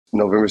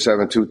November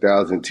 7th,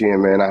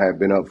 2010, man, I had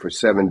been up for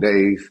 7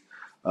 days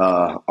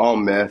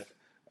on meth.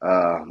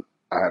 I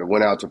had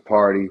went out to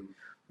party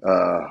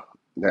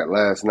that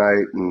last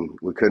night, and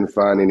we couldn't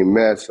find any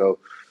meth, so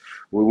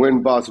we went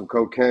and bought some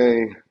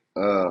cocaine.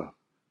 Come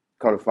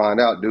to find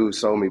out, dude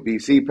sold me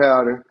BC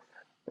powder.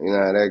 You know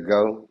how that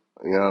go.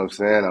 You know what I'm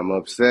saying? I'm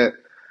upset.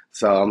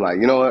 So I'm like,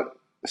 you know what?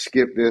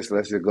 Skip this.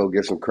 Let's just go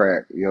get some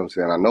crack. You know what I'm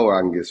saying? I know where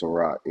I can get some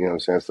rock. You know what I'm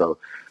saying? So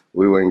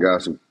we went and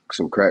got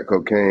some crack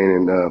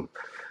cocaine. And,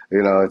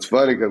 it's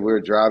funny because we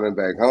were driving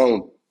back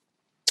home.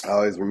 I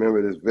always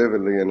remember this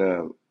vividly.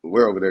 And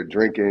we're over there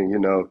drinking,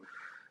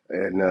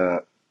 and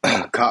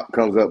a cop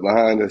comes up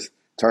behind us,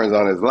 turns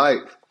on his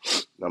light.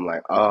 I'm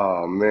like,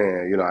 oh,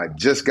 man, I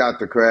just got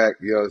the crack.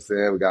 You know what I'm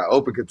saying? We got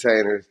open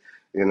containers.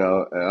 And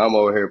I'm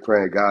over here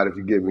praying, God, if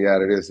you get me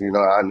out of this,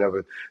 I'll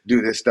never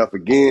do this stuff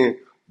again.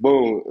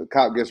 Boom, the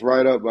cop gets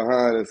right up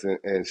behind us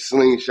and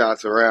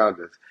slingshots around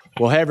us.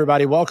 Well, hey,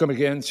 everybody, welcome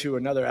again to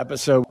another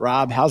episode.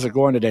 Rob, how's it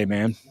going today,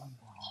 man?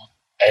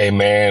 Hey,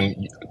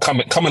 man,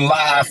 coming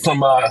live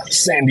from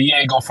San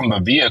Diego from the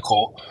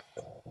vehicle.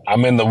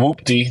 I'm in the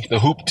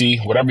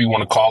hoopty, whatever you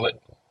want to call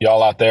it.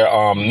 Y'all out there.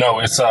 No,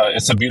 it's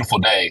a beautiful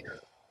day.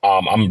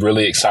 I'm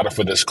really excited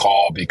for this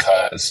call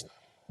because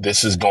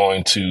this is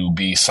going to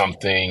be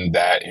something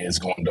that is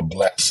going to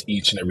bless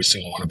each and every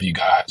single one of you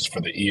guys for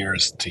the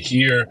ears to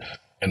hear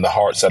and the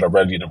hearts that are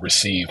ready to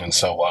receive. And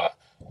so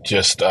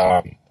just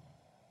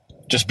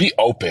be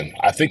open.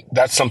 I think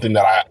that's something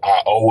that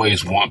I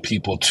always want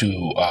people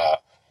to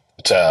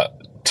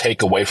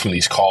take away from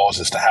these calls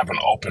is to have an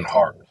open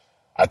heart.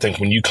 I think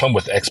when you come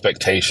with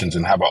expectations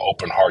and have an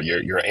open heart,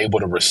 you're able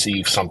to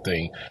receive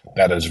something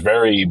that is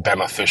very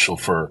beneficial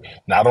for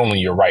not only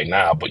your right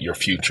now, but your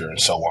future. And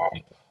so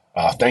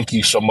thank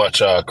you so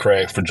much,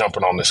 Craig, for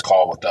jumping on this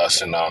call with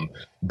us and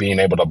being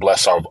able to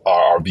bless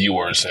our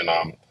viewers and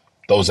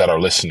those that are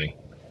listening.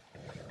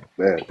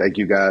 Man, thank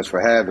you guys for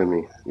having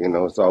me.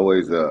 It's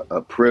always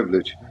a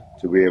privilege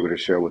to be able to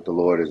share what the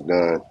Lord has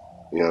done.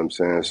 You know what I'm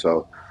saying?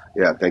 So,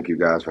 yeah, thank you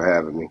guys for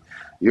having me.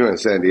 You're in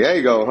San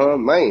Diego, huh?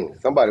 Man,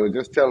 somebody was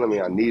just telling me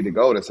I need to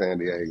go to San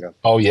Diego.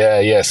 Oh,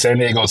 yeah. San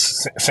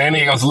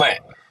Diego's lit.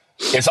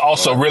 It's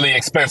also really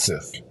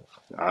expensive.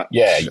 I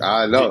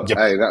know.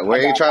 We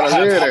ain't trying to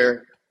live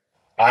there.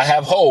 I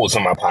have holes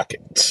in my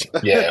pockets.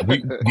 Yeah,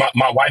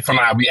 my wife and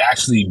I, we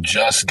actually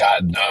just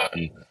got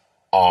done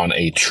on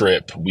a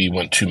trip. We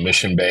went to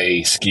Mission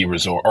Bay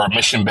Resort.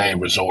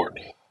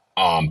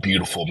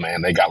 Beautiful,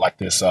 man. They got like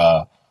this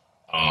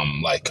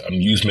like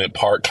amusement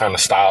park kind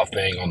of style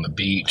thing on the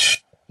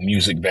beach,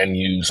 music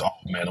venues. Oh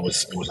man, it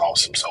was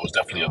awesome. So it was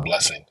definitely a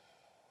blessing.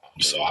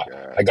 So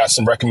I got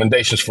some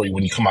recommendations for you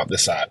when you come out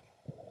this side.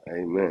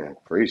 Amen.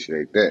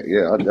 Appreciate that.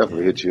 Yeah, I'll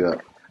definitely hit you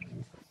up.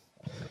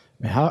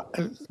 How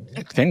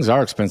things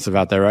are expensive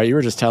out there, right? You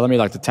were just telling me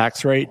like the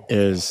tax rate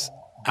is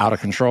out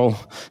of control.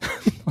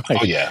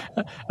 Oh yeah.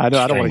 I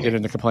don't want to get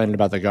into complaining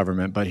about the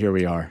government, but here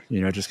we are.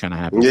 It just kind of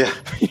happens. Yeah.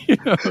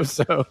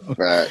 So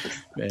right.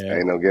 Man,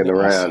 ain't no getting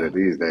around it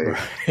these days.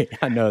 Right.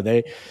 I know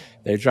they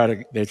try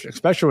to,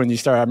 especially when you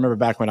start. I remember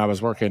back when I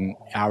was working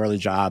hourly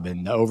job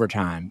and the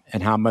overtime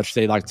and how much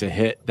they like to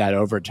hit that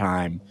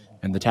overtime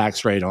and the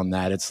tax rate on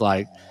that. It's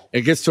like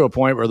it gets to a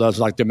point where those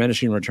like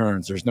diminishing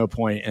returns. There's no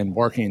point in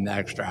working the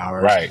extra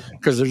hours, right?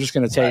 Because they're just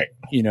going to take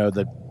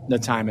the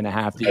time and a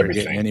half that you're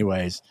getting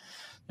anyways.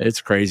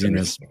 It's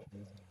craziness.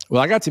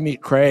 Well, I got to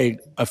meet Craig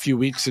a few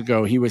weeks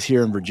ago. He was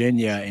here in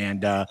Virginia,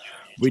 and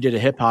we did a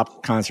hip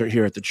hop concert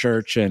here at the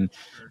church. And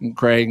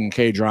Craig and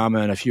K Drama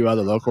and a few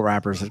other local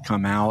rappers had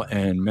come out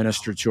and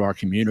ministered to our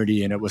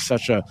community, and it was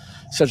such a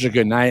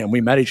good night. And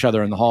we met each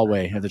other in the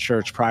hallway of the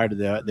church prior to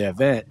the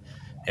event,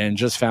 and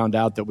just found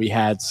out that we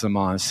had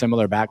some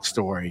similar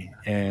backstory.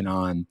 And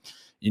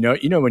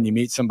when you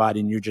meet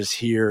somebody and you just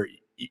hear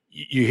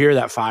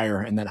that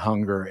fire and that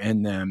hunger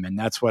in them. And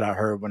that's what I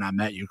heard when I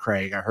met you,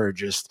 Craig. I heard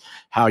just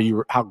how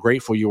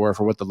grateful you were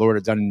for what the Lord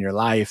had done in your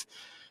life.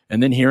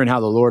 And then hearing how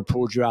the Lord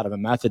pulled you out of a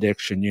meth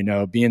addiction,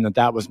 being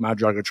that was my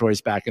drug of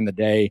choice back in the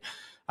day.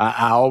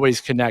 I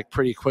always connect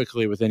pretty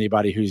quickly with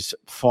anybody who's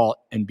fought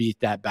and beat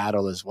that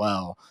battle as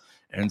well.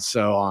 And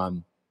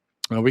so,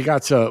 we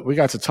got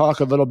to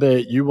talk a little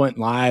bit. You went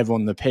live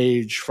on the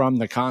page from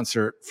the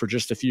concert for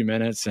just a few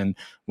minutes and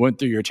went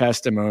through your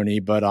testimony,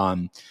 but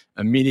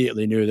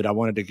immediately knew that I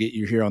wanted to get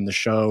you here on the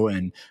show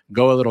and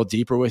go a little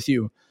deeper with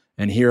you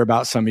and hear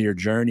about some of your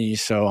journey.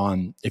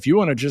 So if you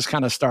want to just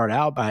kind of start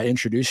out by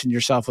introducing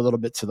yourself a little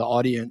bit to the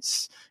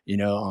audience,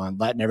 on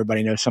letting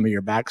everybody know some of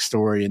your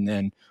backstory, and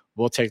then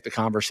we'll take the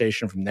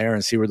conversation from there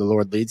and see where the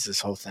Lord leads this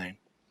whole thing.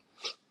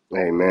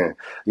 Amen.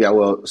 Yeah,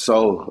 well,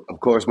 so, of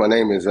course, my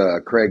name is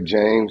Craig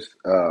James.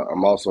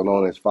 I'm also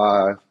known as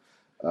Five.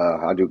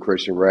 I do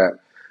Christian rap.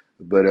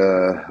 But,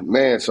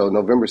 so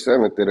November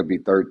 7th, it'll be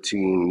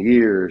 13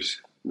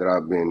 years that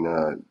I've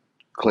been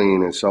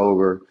clean and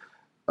sober.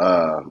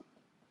 About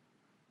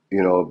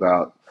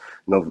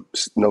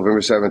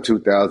November 7th,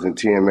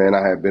 2010, man,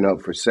 I had been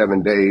up for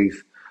 7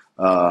 days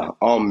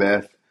on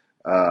meth.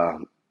 I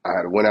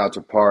had went out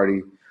to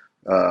party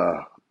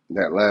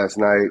that last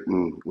night,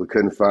 and we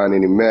couldn't find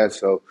any meth,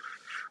 so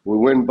we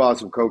went and bought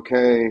some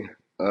cocaine.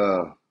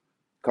 Come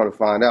to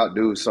find out,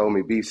 dude sold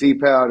me BC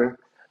powder.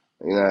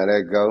 You know how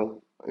that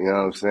go. You know what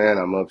I'm saying?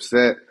 I'm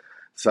upset.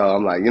 So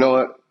I'm like, you know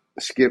what?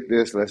 Skip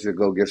this. Let's just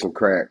go get some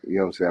crack. You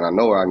know what I'm saying? I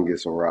know where I can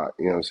get some rock.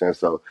 You know what I'm saying?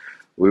 So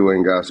we went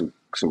and got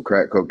some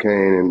crack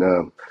cocaine.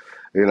 And,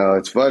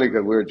 it's funny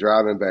because we were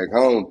driving back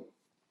home.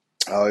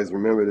 I always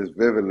remember this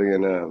vividly.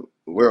 And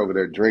we're over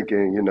there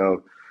drinking,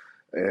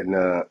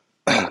 and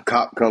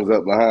cop comes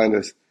up behind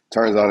us,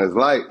 turns on his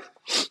lights.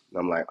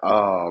 I'm like,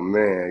 oh,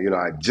 man,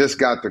 I just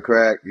got the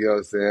crack. You know what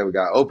I'm saying? We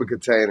got open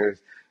containers.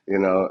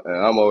 And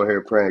I'm over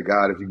here praying,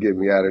 God, if you get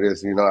me out of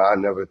this, I'll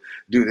never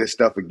do this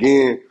stuff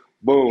again.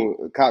 Boom,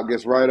 the cop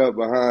gets right up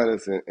behind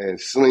us and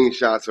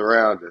slingshots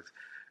around us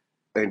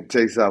and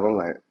takes off. I'm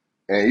like,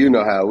 and you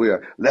know how we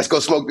are. Let's go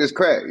smoke this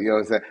crack. You know what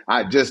I'm saying?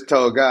 I just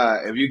told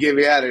God, if you get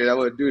me out of here, I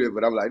wouldn't do it.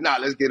 But I'm like, nah,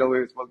 let's get over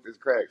here and smoke this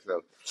crack.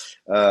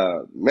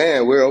 So,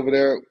 man, we're over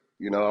there.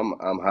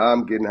 I'm high.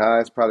 I'm getting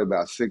high. It's probably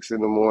about 6 in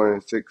the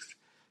morning,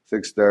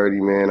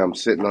 6:30, man. I'm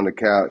sitting on the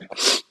couch.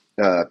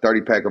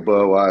 30 pack of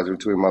Budweiser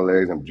between my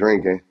legs. I'm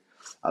drinking.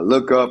 I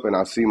look up and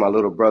I see my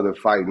little brother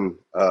fighting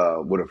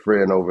with a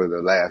friend over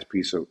the last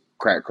piece of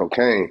crack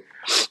cocaine.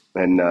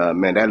 And,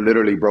 man, that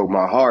literally broke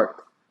my heart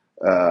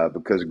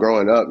because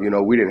growing up,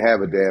 we didn't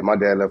have a dad. My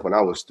dad left when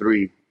I was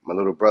 3. My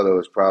little brother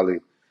was probably,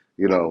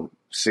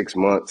 6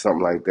 months,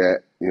 something like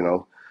that,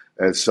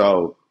 And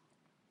so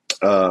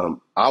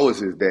I was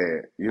his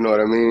dad. You know what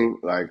I mean?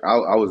 Like,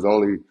 I was the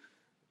only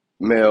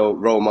male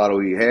role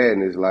model he had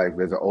in his life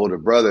as an older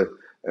brother.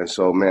 And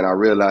so, man, I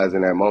realized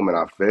in that moment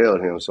I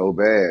failed him so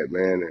bad,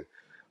 man.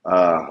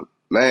 And,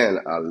 man,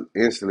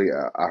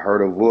 I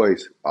heard a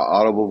voice, an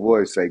audible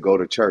voice say, go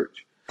to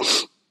church.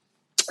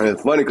 And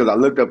it's funny because I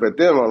looked up at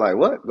them. I'm like,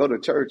 what? Go to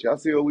church? Y'all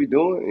see what we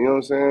doing? You know what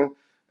I'm saying?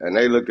 And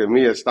they looked at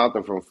me and stopped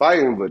them from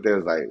fighting. But they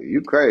was like,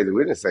 you crazy.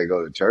 We didn't say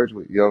go to church.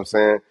 You know what I'm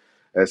saying?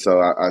 And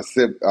so I'm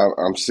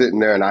sitting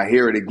there and I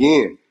hear it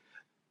again.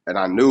 And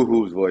I knew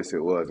whose voice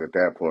it was at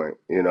that point,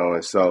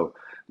 And so,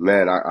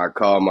 man, I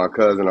called my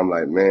cousin. I'm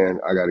like, man,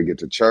 I got to get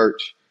to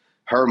church.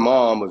 Her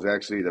mom was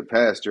actually the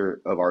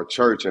pastor of our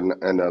church in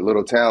a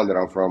little town that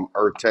I'm from,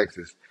 Earth,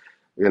 Texas.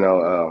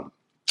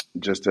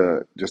 Just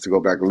to go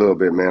back a little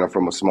bit, man, I'm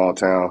from a small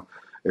town.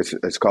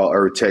 It's called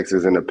Earth,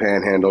 Texas, in the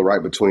Panhandle,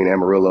 right between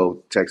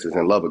Amarillo, Texas,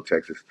 and Lubbock,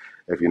 Texas.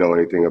 If you know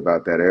anything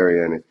about that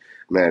area, and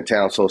man,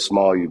 town's so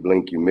small, you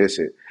blink, you miss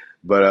it.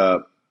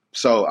 But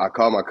so I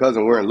called my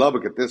cousin. We're in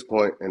Lubbock at this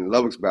point, and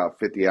Lubbock's about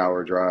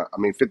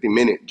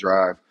 50-minute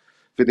drive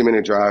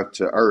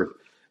to Earth.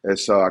 And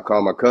so I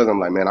called my cousin. I'm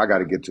like, man, I got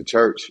to get to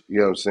church. You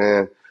know what I'm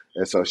saying?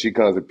 And so she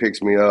comes and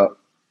picks me up.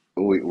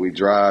 We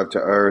drive to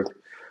Earth.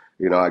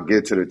 I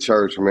get to the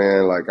church,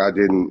 man. Like I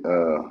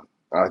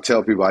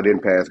tell people I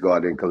didn't pass go. I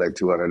didn't collect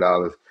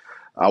 $200.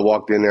 I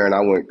walked in there and I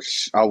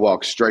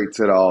walked straight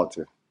to the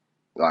altar.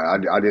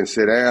 Like I didn't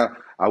sit down.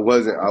 I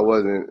wasn't,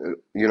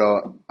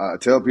 I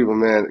tell people,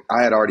 man,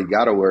 I had already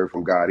got a word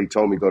from God. He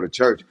told me go to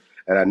church.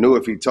 And I knew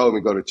if he told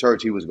me go to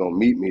church, he was going to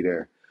meet me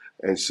there.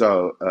 And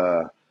so,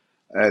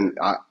 and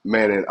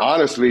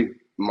honestly,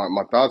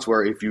 my thoughts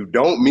were, if you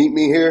don't meet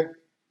me here,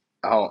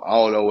 I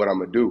don't know what I'm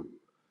going to do.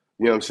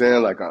 You know what I'm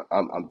saying? Like,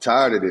 I'm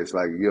tired of this.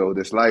 Like,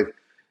 this life,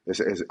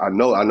 I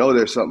know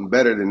there's something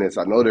better than this.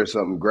 I know there's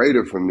something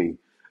greater for me.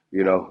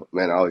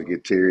 Man, I always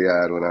get teary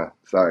eyed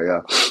sorry,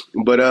 y'all.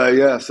 But,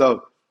 yeah,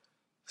 so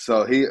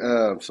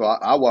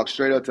I walked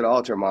straight up to the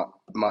altar. My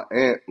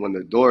aunt, when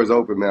the doors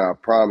open, man, I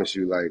promise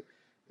you, like,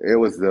 it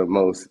was the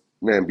most,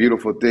 man,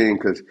 beautiful thing.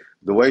 Cause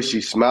the way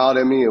she smiled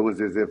at me, it was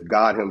as if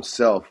God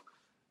himself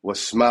was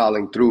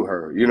smiling through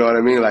her. You know what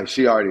I mean? Like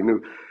she already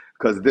knew.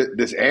 Cause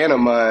this aunt of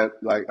mine,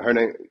 like her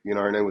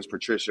name was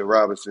Patricia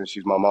Robinson.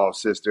 She's my mom's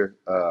sister.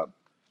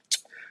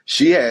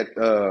 She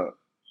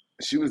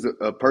was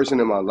a person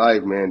in my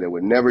life, man, that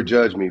would never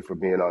judge me for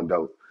being on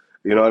dope.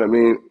 You know what I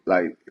mean?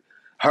 Like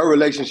her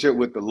relationship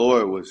with the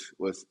Lord was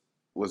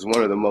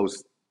one of the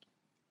most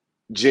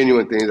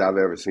genuine things I've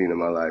ever seen in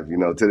my life.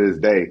 To this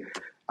day,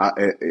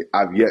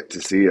 I've yet to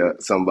see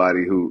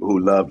somebody who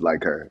loved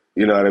like her.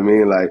 You know what I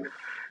mean? Like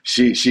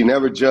she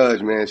never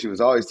judged, man. She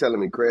was always telling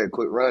me, Craig,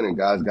 quit running.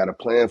 God's got a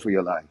plan for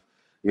your life.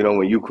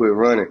 When you quit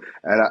running,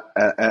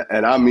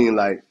 and I mean,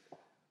 like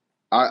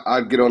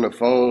I'd get on the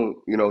phone,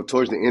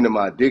 towards the end of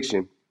my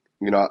addiction.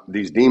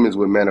 These demons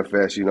would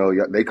manifest.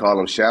 They call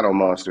them shadow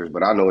monsters,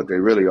 but I know what they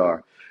really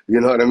are. You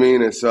know what I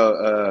mean? And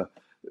so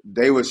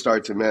they would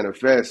start to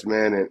manifest,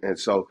 man. And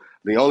so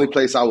the only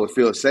place I would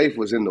feel safe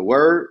was in the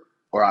Word,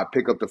 or I'd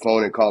pick up the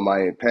phone and call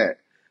my Aunt Pat,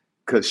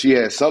 because she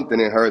had something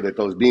in her that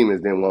those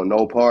demons didn't want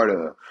no part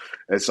of.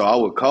 And so I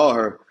would call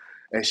her,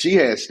 and she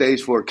had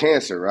stage 4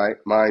 cancer, right,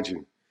 mind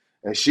you.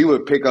 And she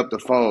would pick up the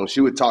phone.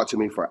 She would talk to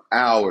me for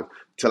hours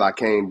till I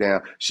came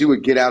down. She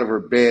would get out of her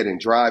bed and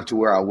drive to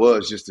where I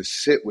was just to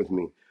sit with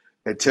me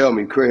and tell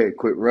me, Craig,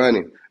 quit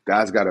running.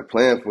 God's got a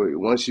plan for you.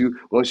 Once you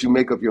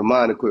make up your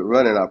mind to quit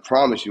running, I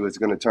promise you it's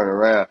going to turn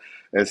around.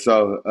 And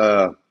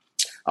so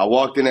I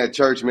walked in that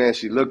church, man.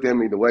 She looked at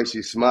me the way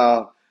she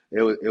smiled.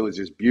 it was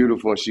just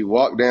beautiful. And she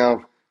walked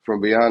down from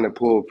behind the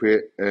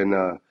pulpit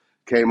and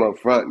came up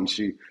front, and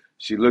she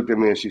looked at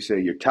me and she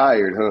said, "You're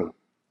tired, huh?"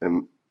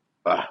 And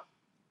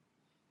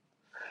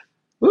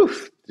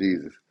oof,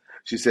 Jesus.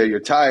 She said, "You're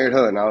tired,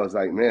 huh?" And I was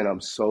like, "Man,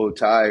 I'm so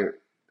tired."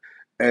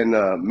 And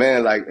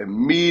man, like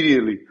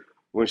immediately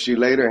when she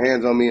laid her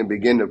hands on me and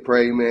began to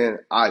pray, man,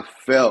 I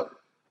felt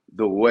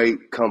the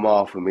weight come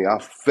off of me. I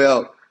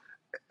felt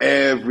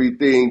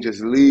everything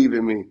just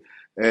leaving me.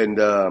 And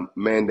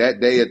man, that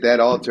day at that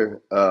altar,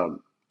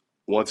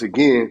 once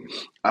again,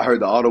 I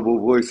heard the audible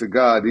voice of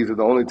God. These are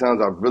the only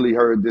times I've really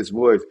heard this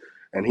voice.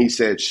 And he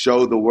said,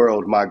 "Show the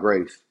world my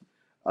grace."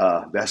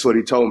 That's what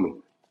he told me.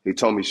 He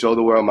told me, "Show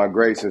the world my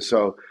grace." And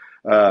so,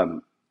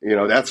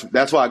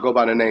 that's why I go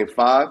by the name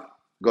Five.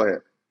 Go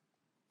ahead.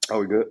 Are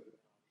we good?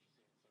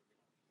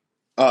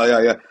 Oh,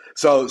 yeah, yeah.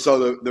 So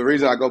the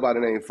reason I go by the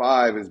name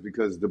Five is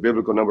because the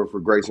biblical number for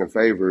grace and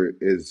favor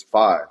is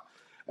five.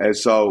 And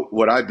so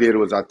what I did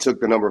was I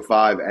took the number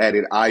five,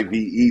 added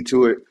IVE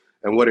to it,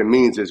 and what it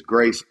means is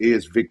grace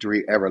is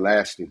victory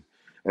everlasting.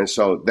 And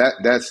so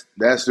that's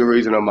the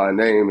reason of my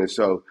name. And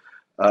so,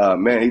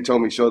 man, he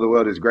told me show the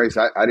world his grace.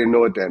 I didn't know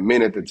what that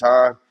meant at the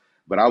time,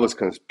 but I was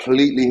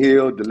completely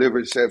healed,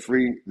 delivered, set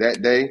free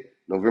that day,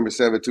 November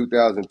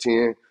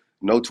 2010.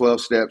 No 12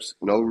 steps,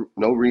 no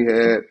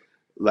rehab.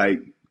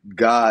 Like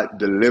God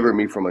delivered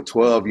me from a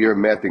 12-year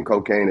meth and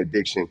cocaine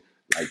addiction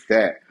like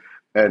that.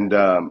 And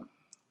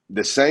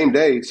the same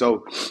day,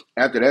 so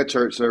after that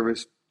church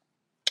service,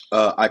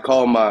 I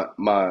called my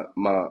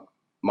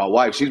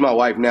wife. She's my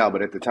wife now,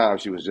 but at the time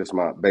she was just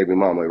my baby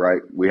mama,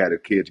 right? We had a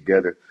kid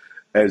together.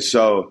 And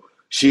so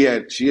she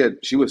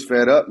was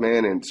fed up,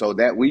 man. And so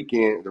that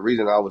weekend, the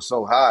reason I was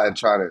so high and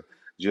trying to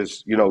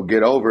just,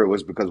 get over it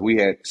was because we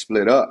had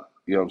split up.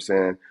 You know what I'm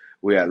saying?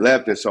 We had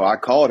left. And so I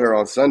called her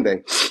on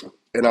Sunday,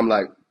 and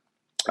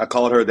I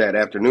called her that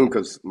afternoon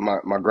because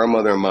my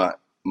grandmother and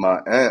my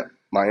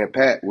aunt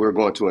Pat, we were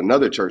going to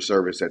another church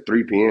service at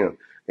 3 p.m.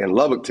 in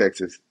Lubbock,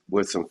 Texas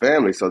with some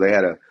family. So they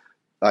had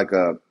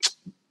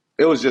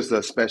it was just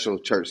a special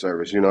church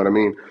service, you know what I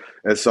mean?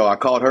 And so I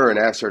called her and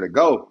asked her to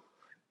go.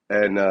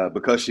 And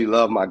because she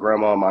loved my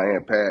grandma and my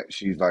Aunt Pat,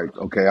 she's like,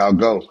 "Okay, I'll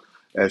go."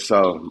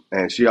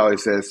 And she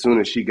always said as soon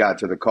as she got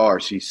to the car,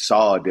 she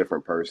saw a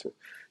different person.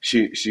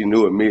 She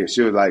knew it me.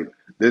 She was like,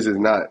 this is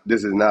not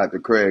the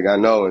Craig I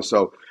know. And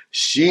so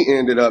she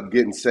ended up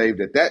getting saved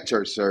at that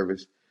church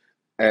service.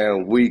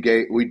 And we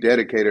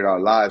dedicated our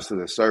lives to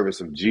the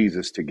service of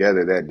Jesus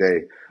together that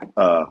day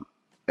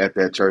at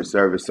that church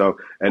service. So,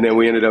 and then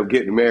we ended up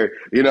getting married.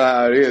 You know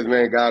how it is,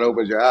 man. God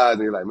opens your eyes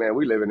and you're like, man,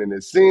 we living in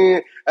this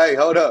sin. Hey,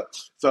 hold up.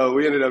 So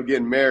we ended up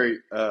getting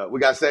married.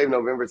 We got saved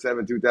November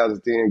 7,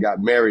 2010,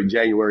 got married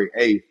January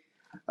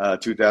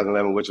 8th,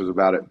 2011, which was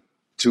about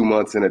 2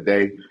 months and a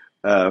day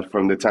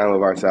from the time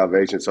of our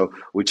salvation. So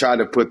we tried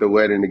to put the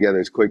wedding together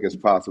as quick as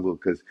possible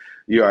because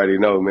you already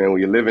know, man,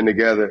 when you're living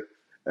together,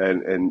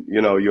 and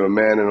you're a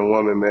man and a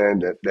woman, man,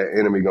 that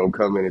enemy gonna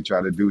come in and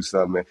try to do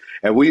something.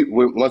 And we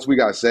once we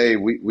got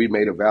saved, we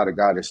made a vow to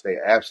God to stay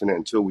abstinent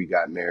until we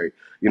got married.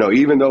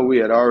 Even though we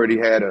had already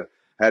had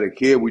a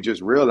kid, we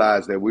just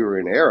realized that we were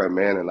in error,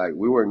 man, and like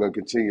we weren't gonna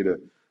continue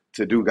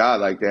to do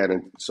God like that,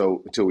 and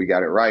so until we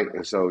got it right.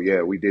 And so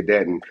yeah, we did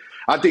that, and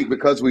I think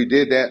because we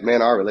did that,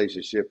 man, our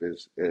relationship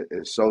is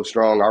so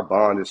strong. Our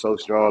bond is so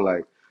strong.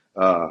 Like,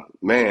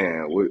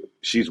 man,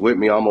 she's with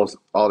me almost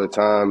all the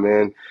time,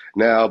 man.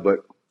 Now,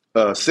 but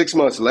 6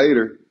 months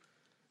later,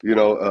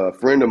 a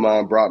friend of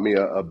mine brought me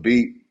a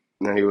beat,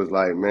 and he was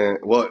like, man,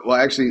 well,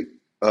 actually,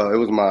 it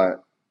was my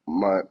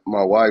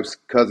wife's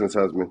cousin's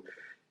husband.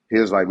 He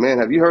was like, man,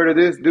 have you heard of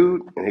this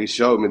dude? And he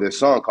showed me this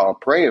song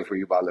called "Praying for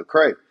You" by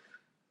Lecrae.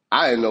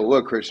 I didn't know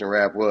what Christian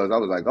rap was. I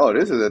was like, oh,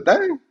 this is a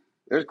thing.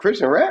 There's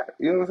Christian rap.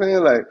 You know what I'm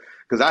saying? Like,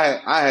 because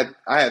I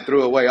had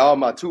threw away all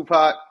my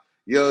Tupac.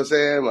 You know what I'm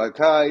saying? My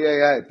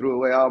Kanye. I had threw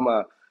away all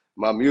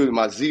my music,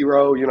 my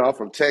Zero. I'm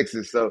from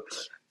Texas, so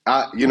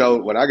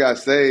when I got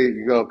saved,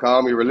 you're going to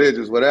call me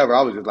religious, whatever.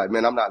 I was just like,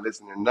 man, I'm not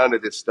listening to none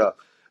of this stuff.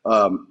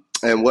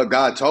 And what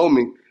God told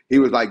me, he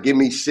was like, give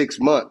me 6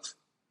 months.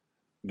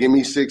 Give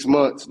me 6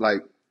 months.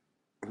 Like,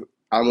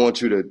 I want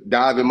you to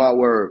dive in my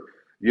word,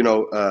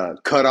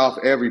 cut off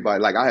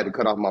everybody. Like, I had to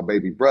cut off my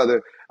baby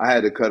brother. I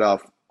had to cut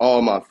off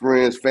all my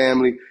friends,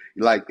 family.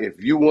 Like,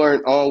 if you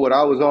weren't on what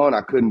I was on,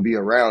 I couldn't be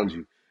around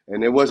you.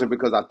 And it wasn't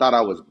because I thought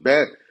I was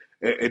better.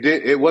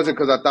 It wasn't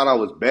because I thought I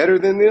was better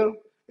than them.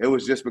 It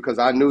was just because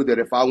I knew that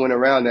if I went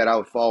around that, I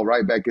would fall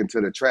right back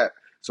into the trap.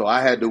 So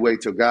I had to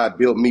wait till God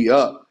built me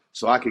up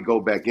so I could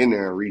go back in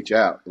there and reach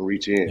out and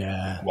reach in.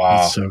 Yeah, wow,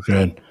 that's so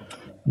good.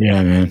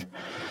 Yeah, man.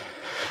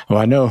 Well,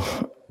 I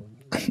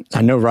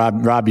know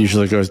Rob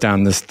usually goes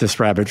down this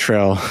rabbit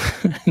trail.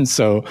 And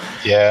so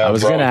I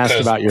was going to ask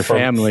about your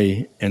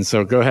family. And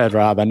so go ahead,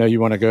 Rob. I know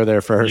you want to go there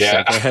first.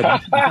 Yeah. So go ahead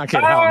and knock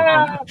it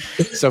out.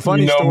 So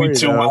funny you know story, me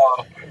too though.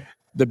 well.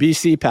 the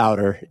BC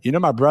powder. You know,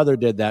 my brother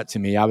did that to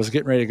me. I was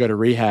getting ready to go to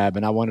rehab,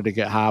 and I wanted to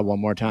get high one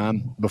more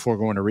time before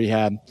going to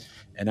rehab.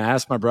 And I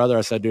asked my brother,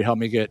 I said, dude, help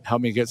me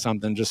get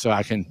something just so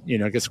I can,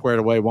 get squared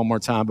away one more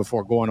time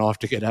before going off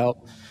to get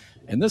help.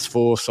 And this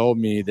fool sold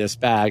me this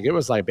bag. It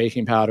was like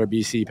baking powder,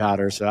 BC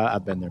powder. So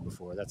I've been there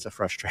before. That's a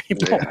frustrating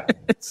moment.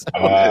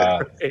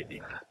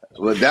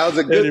 Well, that was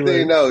a good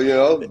thing, though,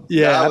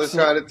 Yeah, I was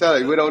trying to tell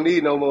you, we don't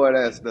need no more of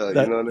that stuff. You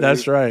know what I mean?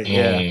 That's right.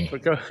 Yeah.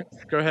 But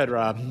go ahead,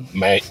 Rob.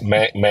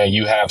 Man,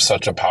 you have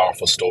such a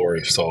powerful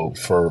story. So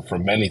for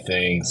many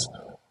things,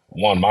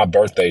 one, my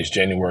birthday is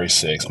January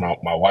 6th.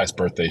 My wife's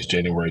birthday is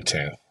January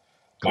 10th.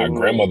 My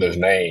grandmother's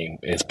name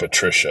is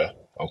Patricia,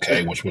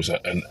 okay, which was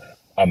an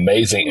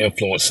amazing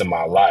influence in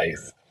my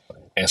life.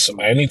 And so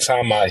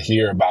anytime I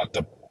hear about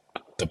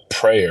the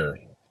prayer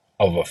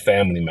of a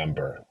family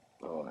member,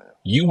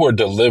 you were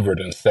delivered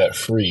and set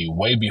free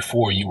way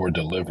before you were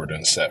delivered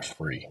and set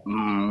free.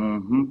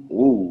 Mm-hmm.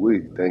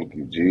 Ooh, thank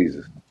you,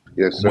 Jesus.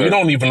 Yes, sir. We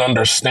don't even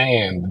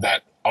understand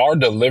that our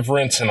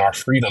deliverance and our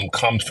freedom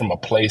comes from a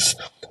place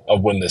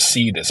of when the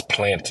seed is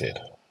planted.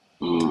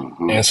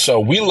 Mm-hmm. And so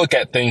we look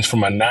at things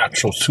from a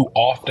natural too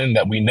often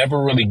that we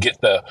never really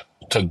get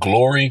to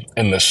glory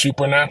in the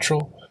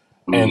supernatural.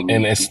 Mm-hmm.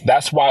 And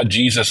that's why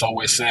Jesus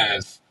always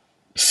says,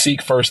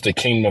 seek first the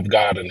kingdom of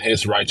God and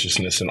his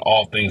righteousness and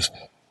all things.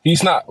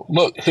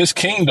 His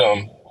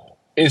kingdom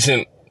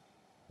isn't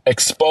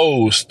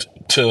exposed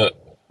to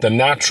the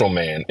natural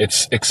man.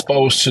 It's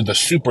exposed to the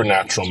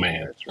supernatural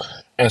man.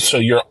 And so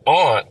your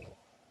aunt,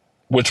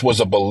 which was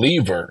a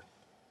believer,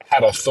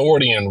 had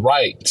authority and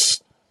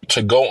rights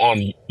to go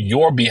on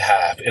your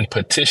behalf and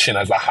petition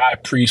as a high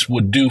priest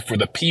would do for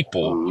the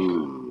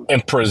people,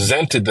 and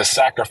presented the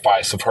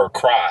sacrifice of her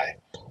cry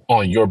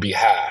on your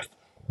behalf,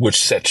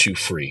 which sets you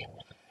free.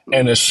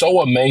 And it's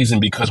so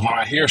amazing because when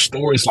I hear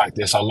stories like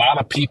this, a lot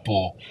of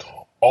people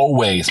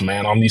always,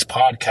 man, on these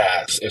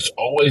podcasts, it's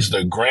always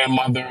the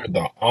grandmother,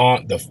 the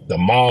aunt, the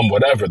mom,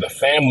 whatever, the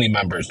family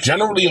members,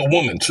 generally a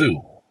woman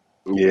too.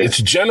 Yeah.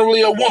 It's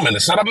generally a woman.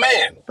 It's not a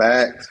man.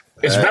 Facts.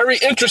 It's very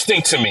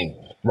interesting to me,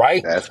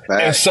 right? That's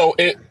facts. And so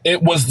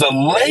it was the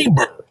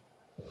labor.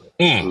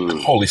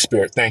 Holy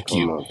Spirit, thank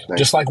you.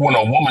 Just like when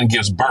a woman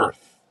gives birth.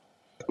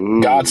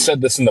 God said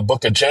this in the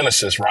book of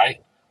Genesis,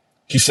 right?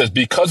 He says,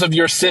 because of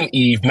your sin,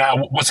 Eve, now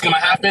what's going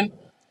to happen?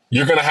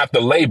 You're going to have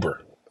to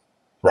labor,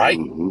 right?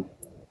 Mm-hmm.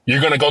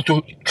 You're going to go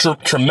through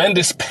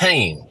tremendous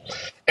pain.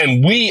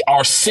 And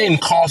our sin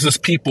causes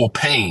people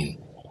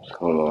pain.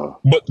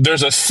 But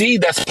there's a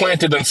seed that's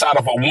planted inside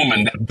of a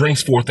woman that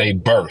brings forth a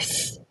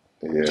birth.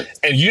 Yeah.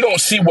 And you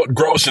don't see what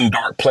grows in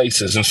dark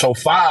places. And so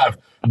 5,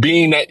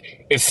 being that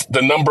it's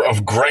the number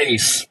of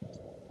grace,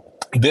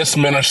 this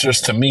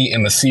ministers to me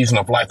in the season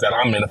of life that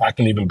I'm in, if I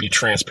can even be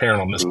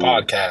transparent on this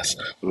podcast,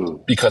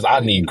 because I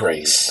need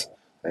grace.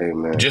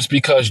 Amen. Just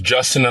because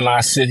Justin and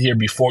I sit here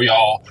before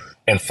y'all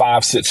and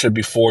 5 sits here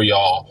before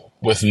y'all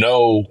with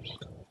no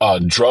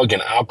drug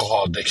and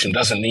alcohol addiction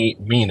doesn't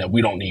mean that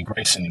we don't need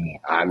grace anymore.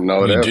 I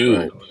know that. We do.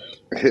 Right.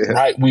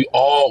 Right? We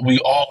all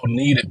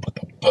need it.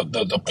 But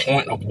the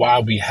point of why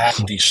we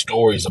have these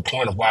stories, the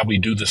point of why we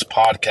do this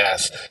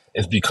podcast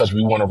is because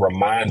we want to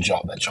remind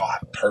y'all that y'all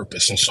have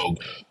purpose. And so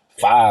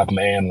 5,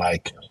 man,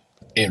 like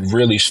it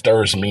really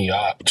stirs me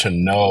up to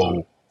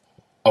know,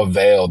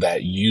 Avail,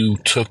 that you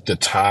took the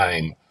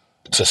time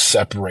to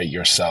separate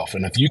yourself.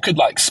 And if you could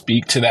like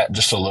speak to that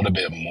just a little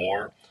bit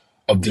more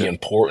of the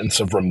importance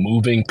of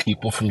removing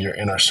people from your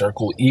inner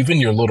circle, even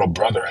your little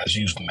brother, as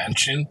you've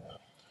mentioned,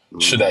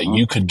 so that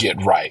you could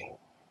get right.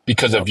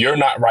 Because if you're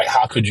not right,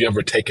 how could you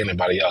ever take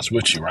anybody else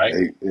with you, right?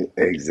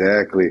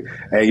 Exactly.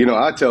 And,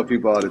 I tell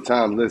people all the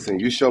time, listen,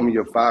 you show me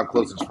your 5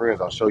 closest friends,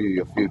 I'll show you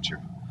your future.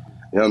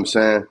 You know what I'm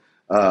saying?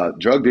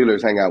 Drug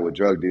dealers hang out with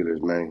drug dealers,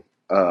 man.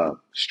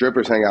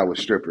 Strippers hang out with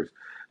strippers.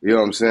 You know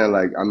what I'm saying?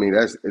 Like, I mean,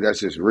 that's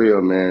just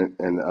real, man.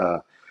 And,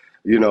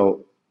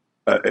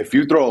 if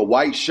you throw a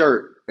white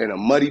shirt in a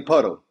muddy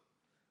puddle,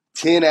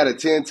 10 out of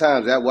 10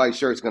 times that white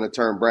shirt's going to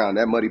turn brown.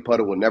 That muddy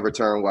puddle will never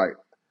turn white.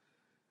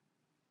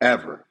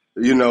 Ever.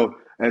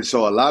 And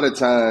so a lot of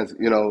times,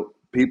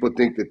 people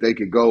think that they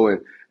could go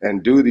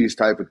and do these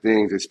type of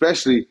things,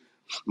 especially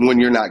when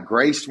you're not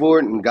graced for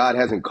it and God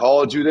hasn't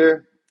called you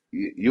there.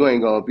 You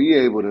ain't going to be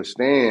able to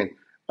stand.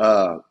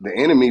 The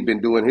enemy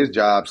been doing his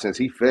job since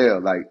he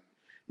failed. Like,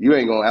 you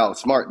ain't going to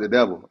outsmart the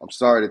devil. I'm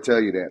sorry to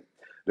tell you that.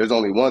 There's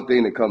only one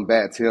thing that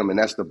combats him, and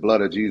that's the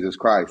blood of Jesus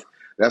Christ.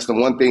 That's the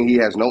one thing he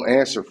has no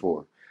answer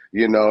for,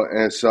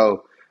 And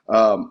so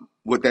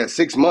with that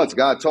 6 months,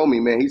 God told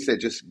me, man, he said,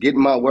 just get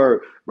in my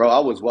word. Bro, I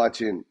was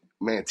watching,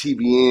 man,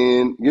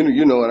 TBN,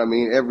 you know what I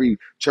mean? Every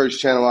church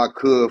channel I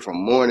could from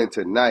morning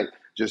to night,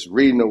 just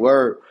reading the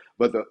word.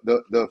 But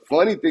the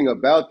funny thing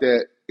about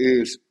that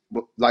is,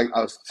 like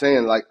I was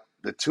saying, like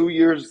the 2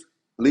 years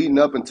leading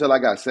up until I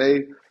got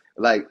saved,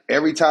 like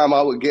every time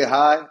I would get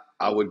high,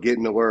 I would get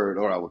in the word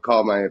or I would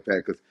call my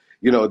impact because,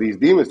 these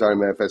demons started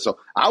manifesting. So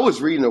I was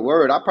reading the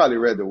word. I probably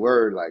read the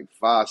word like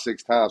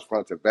 5-6 times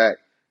front to back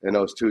in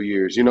those 2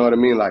 years. You know what I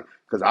mean? Like,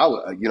 because I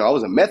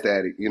was a meth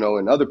addict,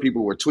 and other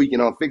people were tweaking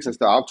on fixing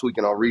stuff. I'm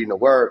tweaking on reading the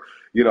word.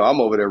 I'm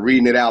over there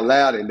reading it out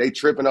loud, and they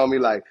tripping on me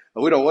like,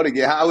 oh, we don't want to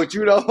get high with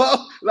you no more.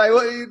 Like,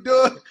 what are you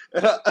doing?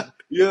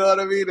 You know what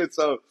I mean? And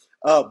so,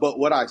 but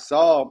what I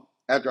saw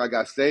after I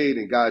got saved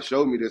and God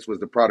showed me this was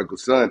the prodigal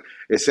son.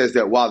 It says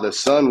that while the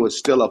son was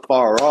still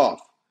afar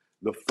off,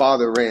 the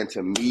father ran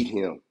to meet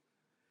him.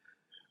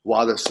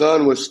 While the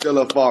son was still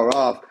afar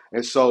off.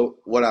 And so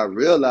what I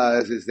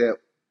realized is that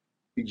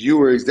you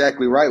were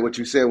exactly right what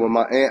you said. When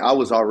my aunt, I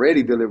was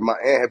already delivered. My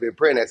aunt had been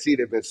praying, that seed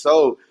had been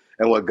sowed.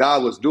 And what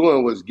God was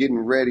doing was getting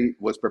ready,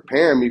 was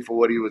preparing me for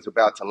what he was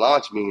about to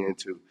launch me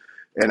into.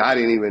 And I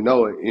didn't even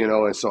know it,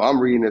 And so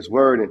I'm reading this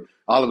word, and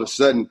all of a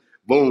sudden,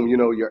 boom,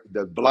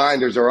 the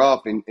blinders are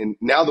off. And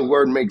now the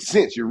word makes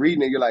sense. You're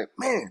reading it. You're like,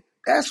 man,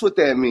 that's what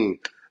that means.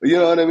 You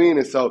know what I mean?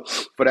 And so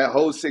for that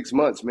whole 6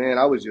 months, man,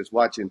 I was just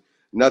watching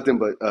nothing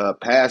but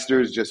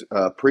pastors, just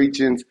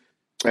preachings,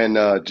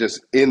 and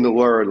just in the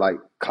word, like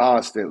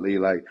constantly,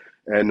 like,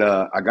 and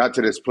I got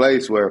to this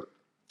place where,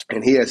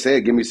 and he had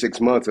said, give me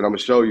 6 months and I'm gonna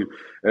show you.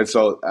 And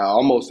so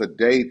almost a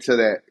day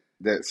to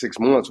that 6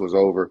 months was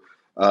over.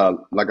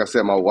 Like I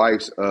said, my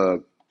wife's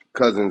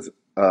cousin's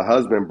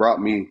husband brought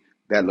me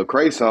that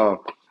Lecrae song.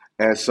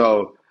 And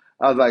so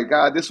I was like,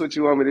 God, this is what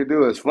you want me to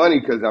do. It's funny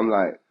because I'm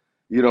like,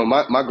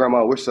 my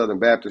grandma, we're Southern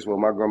Baptist. Well,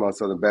 my grandma's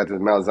Southern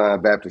Baptist, Mount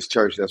Zion Baptist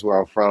Church. That's where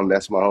I'm from.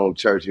 That's my home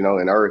church, in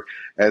Earth.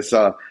 And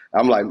so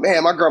I'm like,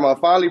 man, my grandma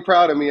finally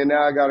proud of me. And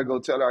now I got to go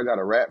tell her I got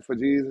to rap for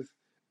Jesus.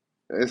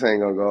 This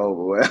ain't going to go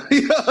over well.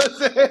 You know what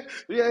I'm saying?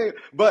 Yeah.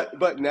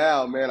 But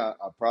now, man, I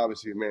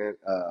promise you,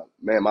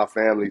 man, my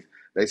family,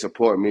 they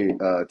support me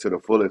to the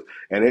fullest.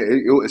 And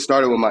it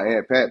started with my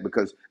Aunt Pat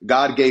because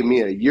God gave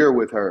me a year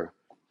with her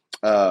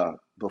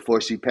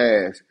before she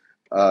passed.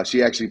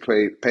 She actually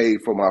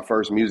paid for my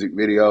first music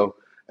video,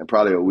 and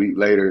probably a week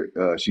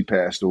later, she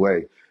passed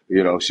away.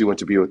 She went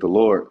to be with the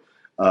Lord.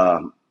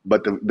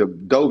 But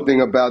the dope thing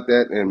about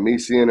that, and me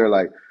seeing her,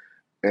 like,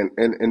 and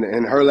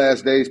in her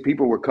last days,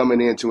 people were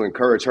coming in to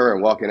encourage her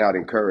and walking out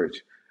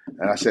encouraged.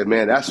 And I said,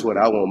 man, that's what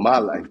I want my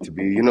life to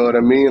be. You know what I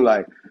mean?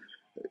 Like,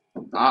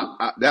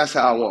 that's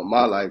how I want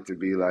my life to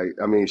be. Like,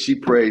 I mean, she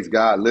praised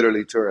God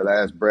literally to her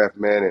last breath,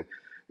 man. And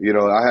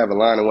I have a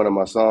line in one of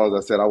my songs.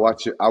 I said, I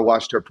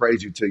watched her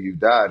praise you till you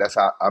died. That's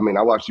how, I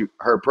watched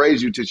her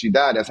praise you till she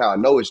died. That's how I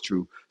know it's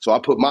true. So I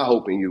put my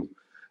hope in you.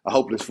 A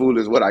hopeless fool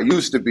is what I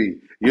used to be.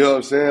 You know what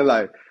I'm saying?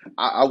 Like,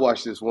 I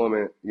watched this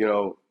woman,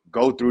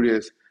 go through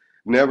this,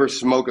 never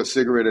smoke a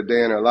cigarette a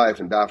day in her life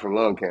and die from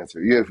lung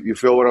cancer. You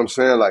feel what I'm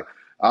saying? Like,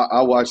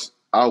 I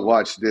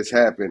watched this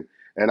happen,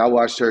 and I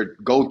watched her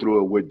go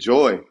through it with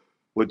joy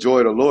of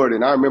the Lord.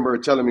 And I remember her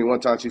telling me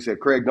one time, she said,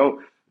 Craig, don't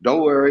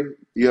worry.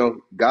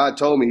 God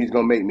told me he's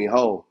going to make me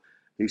whole.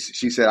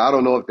 She said, I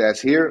don't know if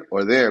that's here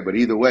or there, but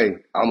either way,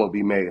 I'm going to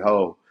be made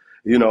whole.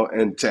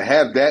 And to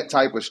have that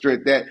type of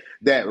strength,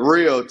 that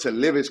real, to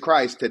live as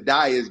Christ, to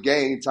die as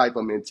gain type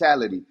of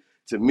mentality,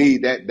 to me,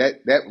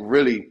 that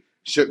really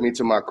shook me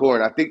to my core.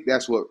 And I think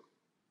that's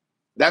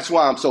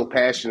why I'm so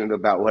passionate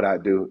about what I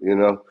do.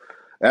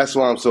 That's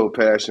why I'm so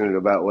passionate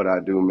about what I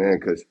do, man,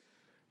 because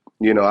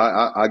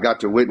I got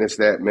to witness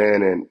that,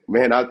 man. And,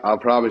 man, I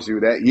promise you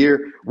that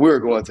year we were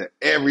going to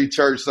every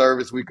church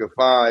service we could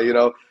find,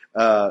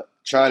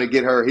 trying to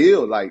get her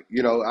healed. Like,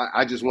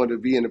 I just wanted to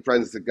be in the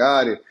presence of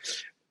God. And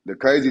the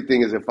crazy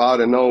thing is, if I would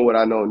have known what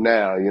I know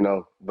now,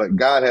 but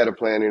God had a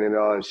plan in it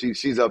all. And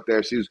she's up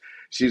there.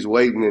 She's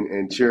waiting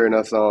and cheering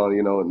us on.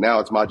 Now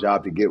it's my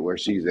job to get where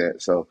she's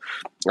at. So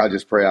I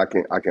just pray I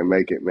can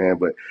make it, man.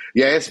 But,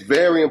 yeah, it's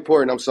very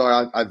important. I'm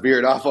sorry I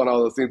veered off on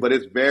all those things, but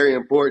it's very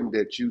important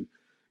that you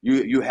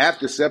have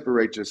to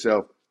separate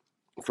yourself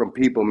from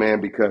people,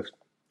 man, because,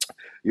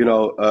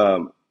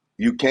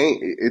 you can't,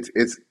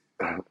 it's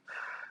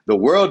the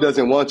world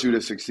doesn't want you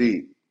to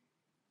succeed.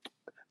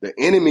 The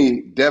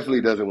enemy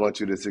definitely doesn't want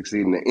you to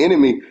succeed. And the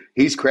enemy,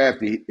 he's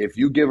crafty. If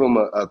you give him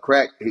a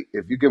crack,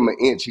 if you give him an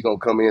inch, he's going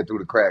to come in through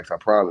the cracks, I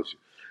promise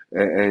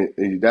you.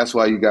 And that's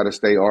why you got to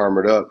stay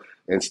armored up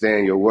and stay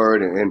in your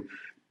word. And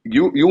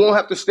you won't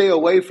have to stay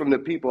away from the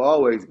people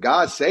always.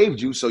 God saved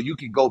you so you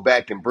can go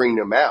back and bring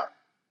them out.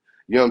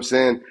 You know what I'm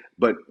saying?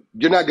 But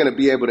you're not going to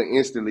be able to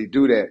instantly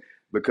do that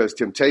because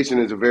temptation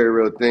is a very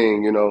real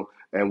thing,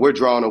 and we're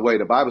drawn away.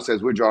 The Bible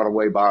says we're drawn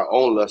away by our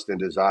own lust and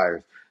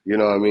desires. You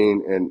know what I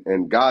mean?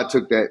 And God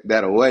took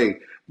that away.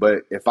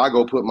 But if I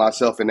go put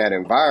myself in that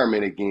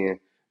environment again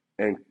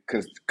and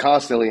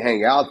constantly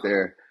hang out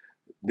there,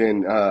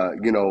 then,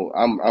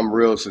 I'm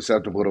real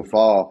susceptible to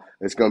fall.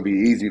 It's going to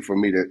be easy for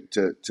me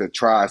to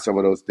try some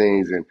of those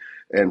things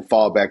and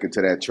fall back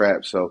into that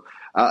trap. So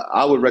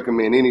I would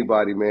recommend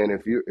anybody, man,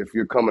 if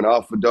you're coming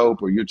off of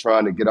dope or you're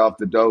trying to get off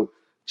the dope,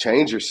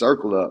 change your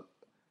circle up.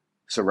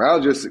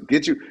 Surround yourself,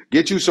 get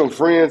you some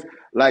friends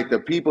like the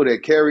people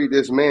that carried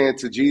this man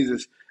to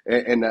Jesus,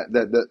 and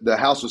the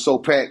house was so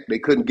packed they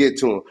couldn't get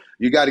to him.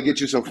 You got to get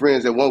you some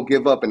friends that won't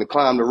give up and to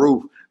climb the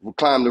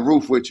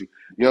roof with you.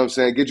 You know what I'm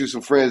saying? Get you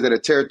some friends that'll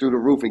tear through the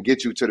roof and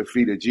get you to the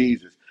feet of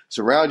Jesus.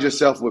 Surround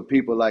yourself with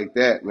people like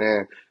that,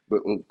 man, But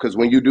because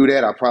when you do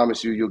that, I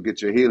promise you, you'll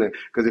get your healing.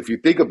 Because if you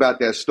think about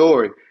that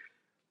story,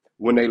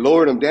 when they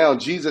lowered him down,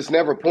 Jesus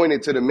never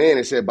pointed to the man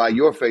and said, by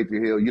your faith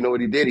you're healed. You know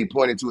what he did? He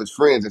pointed to his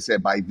friends and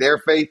said, by their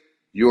faith,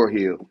 you're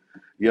healed.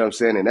 You know what I'm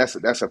saying? And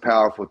that's a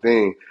powerful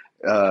thing.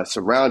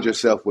 Surround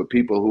yourself with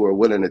people who are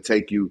willing to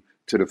take you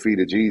to the feet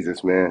of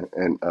Jesus, man.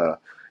 And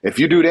if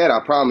you do that, I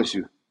promise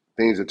you,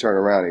 things will turn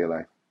around in your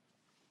life.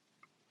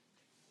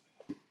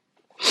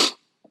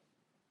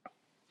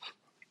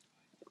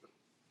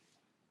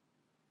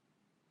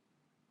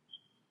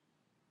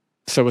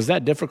 So was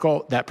that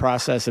difficult, that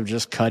process of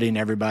just cutting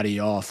everybody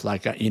off?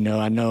 Like,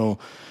 I know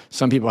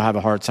some people have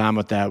a hard time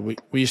with that. We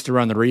used to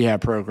run the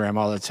rehab program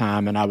all the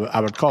time, and I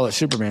would call it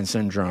Superman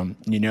syndrome.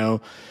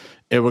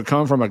 It would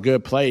come from a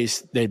good place.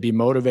 They'd be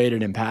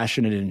motivated and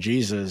passionate in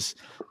Jesus,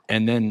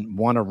 and then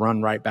want to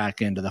run right back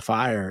into the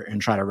fire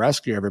and try to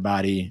rescue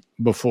everybody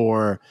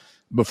before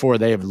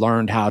they have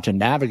learned how to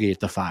navigate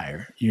the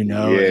fire,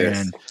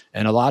 Yes.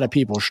 and a lot of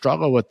people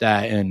struggle with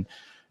that. And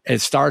it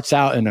starts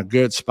out in a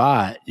good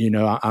spot.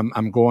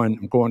 I'm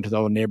going to the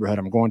old neighborhood.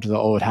 I'm going to the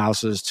old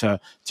houses to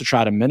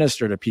try to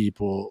minister to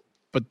people.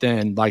 But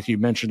then, like you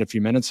mentioned a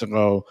few minutes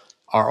ago,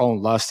 our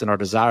own lust and our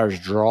desires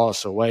draw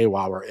us away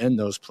while we're in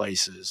those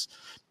places.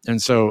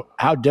 And so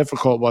how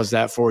difficult was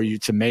that for you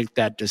to make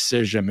that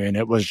decision? I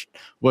mean,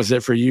 was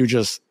it for you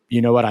just,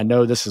 you know what, I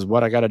know this is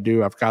what I got to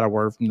do. I've got a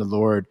word from the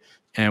Lord,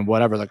 and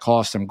whatever the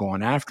cost, I'm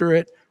going after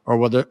it? Or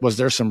was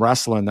there some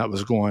wrestling that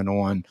was going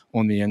on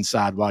the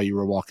inside while you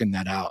were walking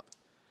that out?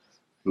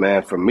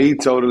 Man, for me,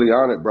 totally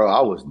on it, bro,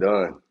 I was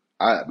done.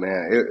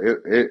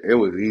 It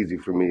was easy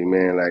for me,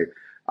 man. Like,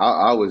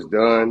 I was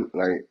done.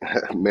 Like,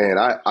 man,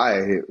 I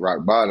had hit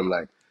rock bottom.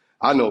 Like,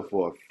 I know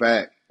for a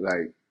fact,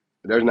 like,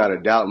 there's not a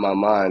doubt in my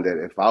mind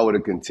that if I would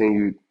have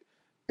continued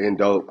in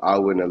dope, I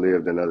wouldn't have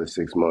lived another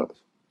 6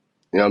 months.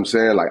 You know what I'm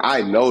saying? Like,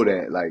 I know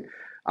that. Like,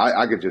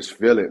 I could just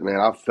feel it, man.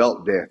 I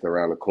felt death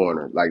around the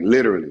corner, like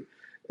literally.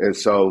 And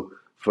so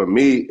for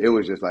me, it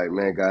was just like,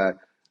 man, God,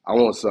 I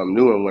want something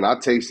new. And when I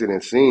tasted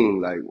and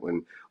seen, like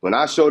when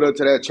I showed up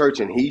to that church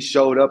and he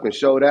showed up and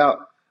showed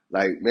out,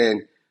 like,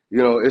 man,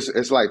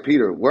 it's like,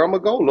 Peter, where I'm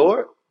gonna go,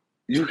 Lord?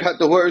 You got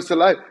the words to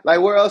life.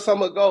 Like, where else I'm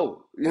gonna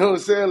go? You know what I'm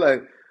saying?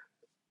 Like,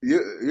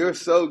 you're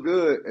so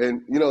good.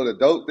 And, the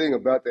dope thing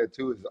about that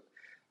too is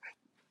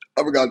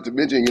I forgot to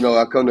mention,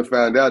 I come to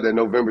find out that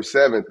November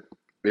 7th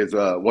is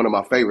one of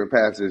my favorite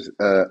pastors'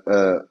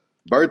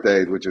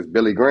 birthdays, which is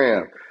Billy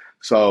Graham.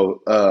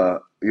 So,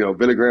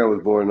 Billy Graham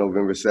was born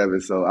November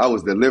 7th. So I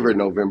was delivered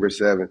November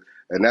 7th.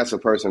 And that's a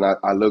person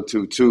I look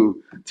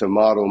to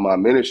model my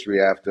ministry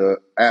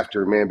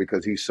after, man,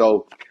 because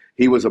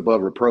he was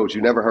above reproach.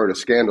 You never heard a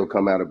scandal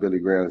come out of Billy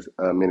Graham's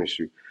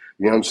ministry.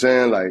 You know what I'm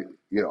saying? Like,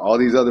 all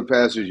these other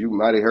pastors, you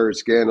might have heard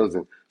scandals,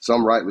 and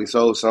some rightly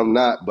so, some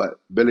not. But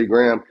Billy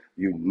Graham,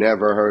 you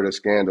never heard a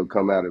scandal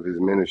come out of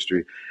his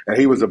ministry. And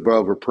he was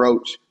above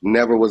reproach,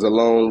 never was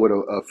alone with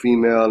a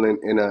female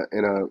in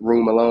a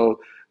room alone.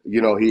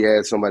 He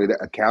had somebody, that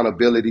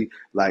accountability.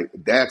 Like,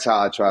 that's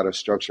how I try to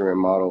structure and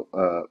model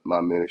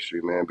my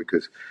ministry, man,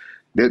 because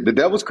the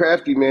devil's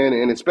crafty, man.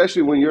 And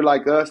especially when you're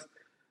like us,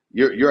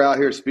 you're out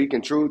here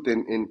speaking truth.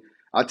 And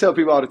I tell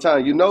people all the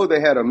time, they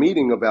had a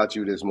meeting about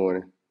you this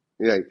morning.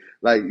 Yeah.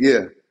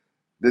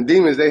 The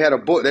demons, they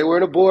were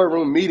in a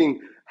boardroom meeting.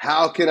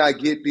 How can I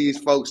get these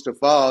folks to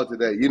fall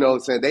today? You know what I'm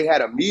saying? They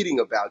had a meeting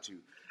about you.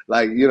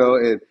 Like,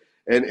 and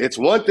it's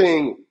one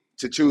thing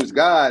to choose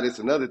God. It's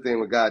another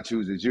thing when God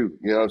chooses you.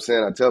 You know what I'm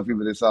saying? I tell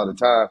people this all the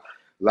time.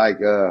 Like,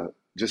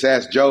 just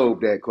ask Job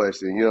that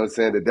question. You know what I'm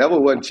saying? The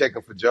devil wasn't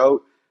checking for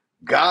Job.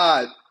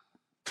 God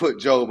put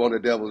Job on the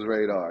devil's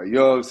radar. You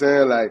know what I'm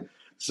saying? Like,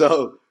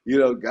 so,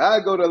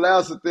 God going to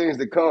allow some things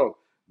to come,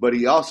 but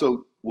he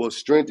also will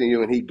strengthen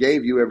you, and he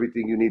gave you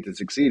everything you need to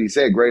succeed. He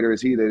said, greater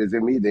is he that is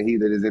in me than he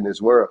that is in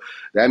this world.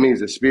 That means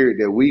the spirit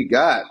that we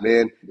got,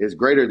 man, is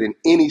greater than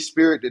any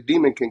spirit the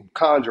demon can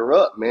conjure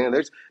up, man.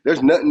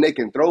 There's nothing they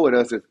can throw at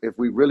us if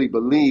we really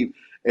believe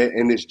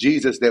in this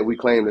Jesus that we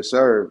claim to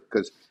serve.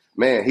 Because,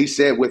 man, he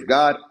said with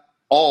God,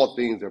 all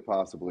things are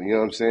possible. You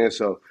know what I'm saying?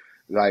 So,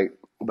 like,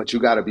 but you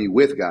got to be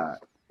with God.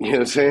 You know what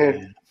I'm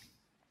saying?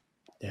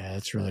 Yeah,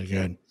 that's really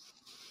good.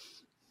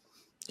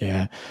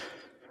 Yeah.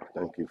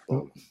 Thank you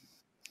for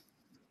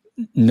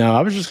No,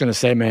 I was just going to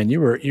say, man,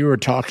 you were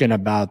talking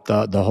about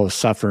the whole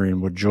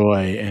suffering with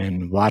joy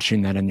and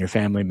watching that in your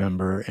family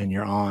member and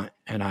your aunt.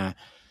 And I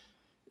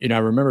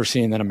remember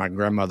seeing that in my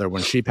grandmother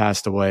when she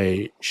passed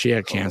away. She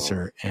had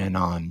cancer,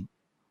 and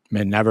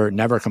man,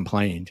 never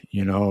complained,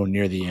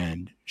 near the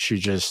end. She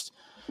just,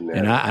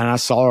 and I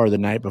saw her the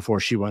night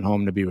before she went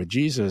home to be with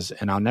Jesus.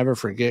 And I'll never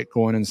forget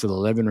going into the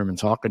living room and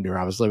talking to her.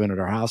 I was living at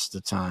her house at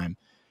the time.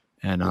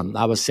 And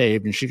I was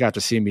saved, and she got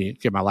to see me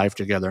get my life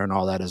together and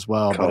all that as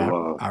well. But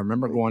I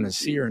remember going to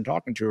see her and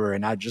talking to her,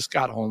 and I just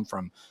got home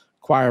from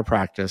choir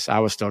practice. I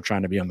was still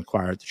trying to be on the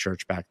choir at the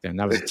church back then.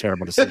 That was a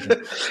terrible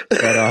decision.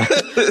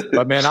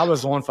 But man, I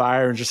was on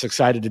fire and just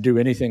excited to do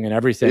anything and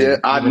everything. Yeah,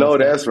 I know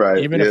that's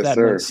right. Even if that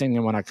meant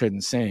singing when I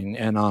couldn't sing.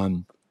 And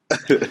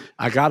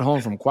I got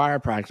home from choir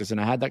practice,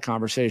 and I had that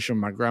conversation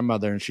with my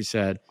grandmother, and she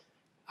said,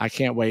 I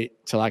can't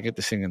wait till I get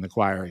to sing in the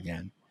choir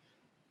again.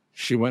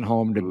 She went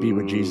home to be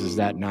with Jesus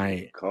that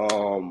night.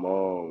 Come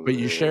on, But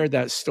you man. shared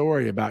that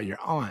story about your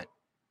aunt,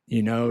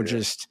 Yeah.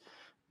 just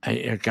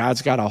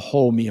God's got a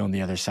whole me on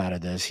the other side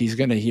of this. He's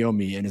going to heal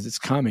me and it's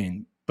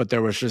coming. But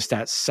there was just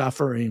that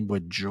suffering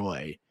with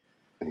joy.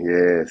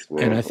 Yes,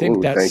 man. And I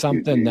think that's thank you,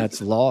 something that's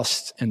Jesus.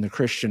 lost in the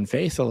Christian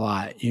faith a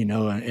lot,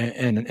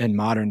 in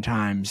modern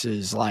times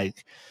is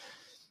like,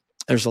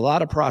 there's a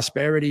lot of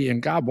prosperity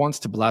and God wants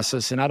to bless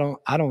us. And I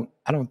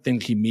don't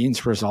think he means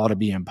for us all to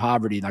be in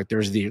poverty. Like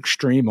there's the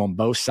extreme on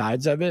both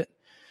sides of it,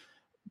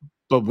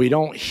 but we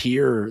don't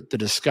hear the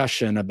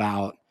discussion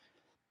about,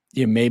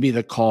 maybe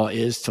the call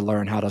is to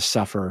learn how to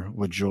suffer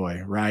with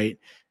joy, right?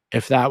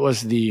 If that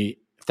was the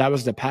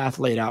path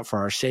laid out for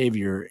our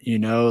Savior,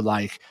 and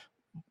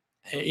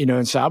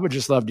so I would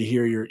just love to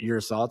hear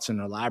your thoughts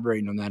and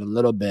elaborating on that a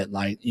little bit.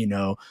 Like,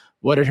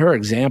 what did her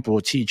example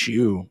teach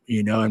you,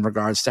 in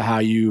regards to how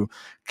you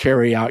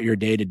carry out your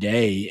day to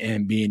day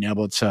and being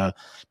able to,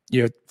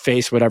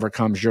 face whatever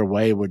comes your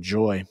way with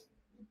joy?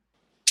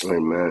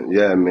 Amen.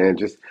 Yeah, man.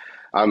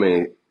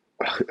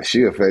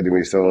 She affected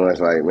me so much.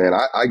 Like, man,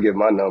 I give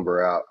my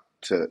number out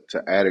to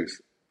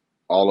addicts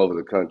all over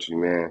the country,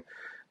 man.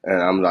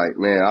 And I'm like,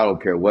 man, I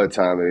don't care what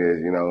time it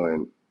is,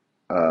 and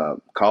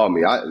call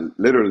me. I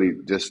literally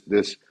just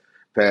this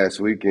past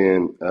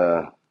weekend,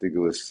 I think it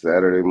was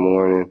Saturday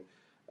morning.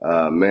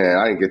 Man,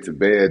 I didn't get to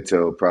bed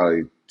till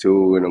probably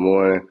 2 in the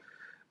morning.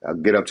 I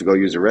get up to go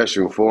use the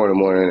restroom 4 in the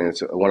morning, and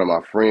it's one of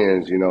my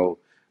friends,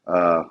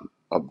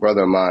 a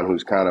brother of mine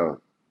who's kind of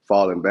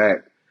falling back,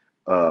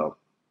 uh,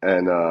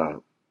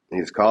 and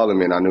he's calling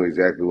me, and I knew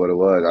exactly what it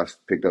was. I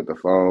picked up the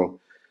phone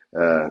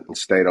and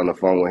stayed on the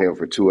phone with him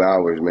for 2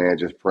 hours, man,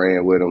 just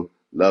praying with him,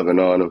 loving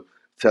on him,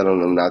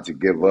 telling him not to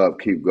give up,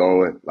 keep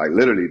going. Like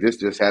literally, this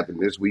just happened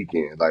this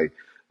weekend. Like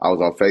I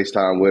was on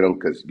FaceTime with him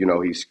because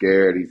he's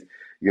scared. He's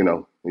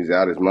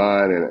out his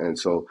mind, and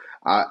so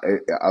I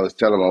was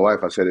telling my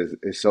wife, I said,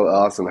 it's so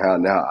awesome how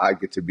now I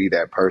get to be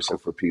that person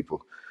for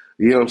people.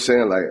 You know what I'm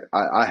saying? Like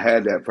I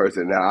had that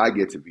person, now I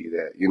get to be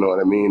that. You know what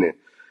I mean?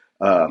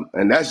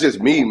 And that's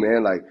just me,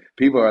 man. Like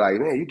people are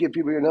like, man, you give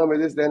people your number,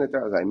 this, that, and the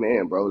third. I was like,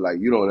 man, bro, like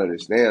you don't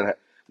understand.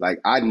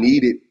 Like I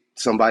needed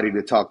somebody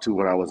to talk to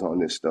when I was on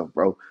this stuff,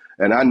 bro.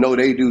 And I know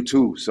they do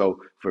too.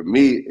 So for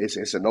me,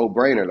 it's a no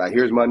brainer. Like,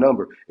 here's my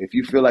number. If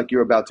you feel like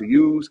you're about to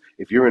use,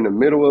 if you're in the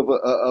middle of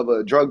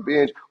a drug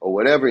binge or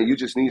whatever, and you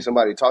just need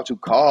somebody to talk to,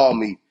 call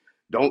me.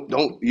 Don't,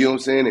 you know what I'm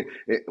saying?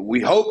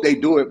 We hope they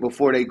do it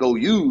before they go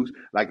use.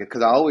 Like,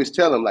 because I always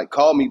tell them, like,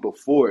 call me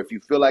before. If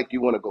you feel like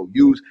you want to go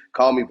use,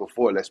 call me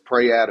before. Let's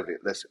pray out of it.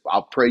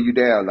 I'll pray you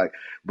down. Like,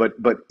 but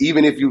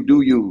even if you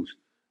do use,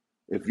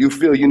 if you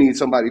feel you need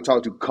somebody to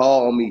talk to,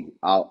 call me.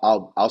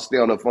 I'll stay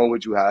on the phone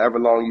with you however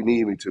long you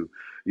need me to.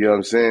 You know what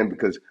I'm saying?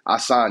 Because I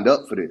signed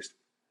up for this.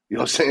 You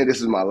know what I'm saying? This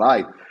is my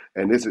life,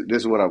 and this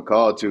is what I'm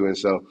called to. And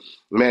so,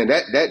 man,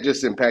 that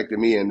just impacted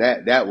me in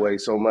that way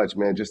so much,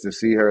 man. Just to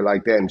see her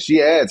like that, and she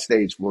had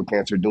stage 4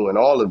 cancer, doing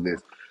all of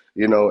this,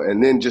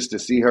 and then just to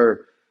see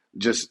her,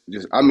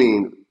 I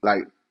mean,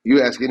 like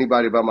you ask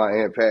anybody about my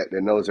Aunt Pat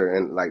that knows her,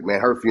 and like,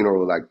 man, her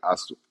funeral, like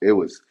it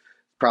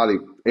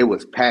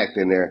was packed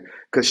in there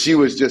because she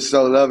was just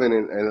so loving,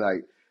 and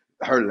like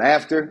her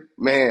laughter,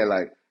 man,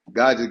 like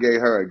God just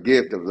gave her a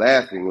gift of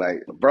laughing.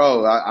 Like,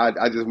 bro,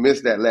 I just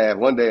missed that laugh.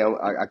 One day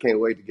I can't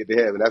wait to get to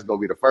heaven. That's gonna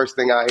be the first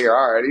thing I hear. I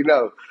already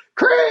know,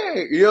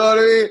 Craig. You know what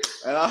I mean?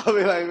 And I'll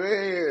be like,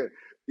 man,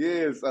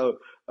 yeah. So,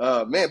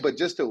 man, but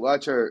just to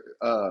watch her,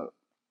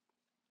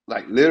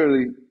 like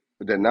literally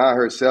deny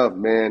herself,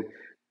 man,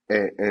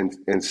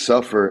 and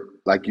suffer,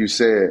 like you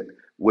said,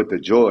 with the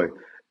joy.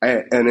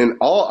 And in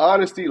all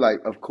honesty, like,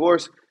 of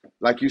course,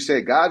 like you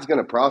said, God's going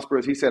to prosper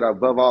us. He said,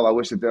 above all, I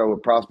wish that they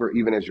would prosper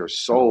even as your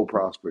soul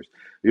prospers.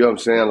 You know what I'm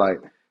saying? Like,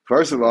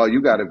 first of all,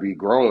 you got to be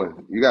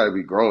growing. You got to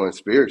be growing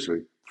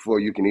spiritually before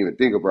you can even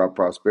think about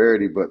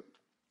prosperity. But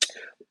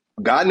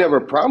God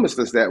never promised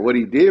us that. What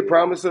he did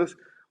promise us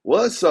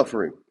was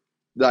suffering.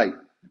 Like,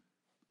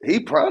 he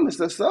promised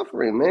us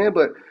suffering, man.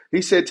 But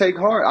he said, take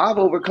heart. I've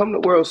overcome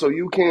the world, so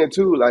you can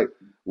too. Like,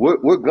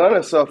 we're going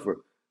to suffer.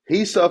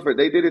 He suffered.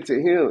 They did it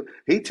to him.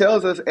 He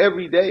tells us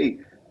every day,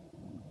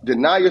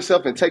 deny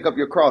yourself and take up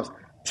your cross.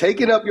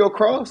 Taking up your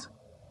cross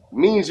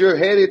means you're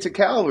headed to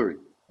Calvary.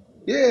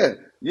 Yeah,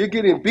 you're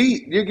getting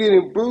beat. You're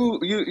getting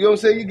bruised. You know what I'm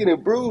saying? You're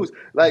getting bruised.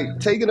 Like,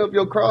 taking up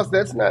your cross,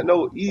 that's not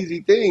no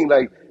easy thing.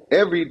 Like,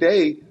 every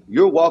day,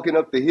 you're walking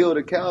up the hill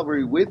to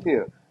Calvary with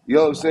him. You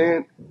know what I'm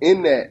saying?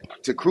 In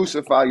that, to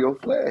crucify your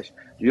flesh.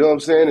 You know what I'm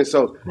saying? And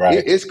so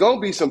Right. it's going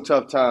to be some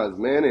tough times,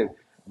 man.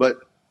 But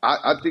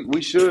I think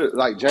we should,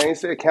 like James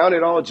said, count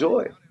it all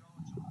joy.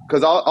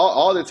 Because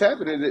all that's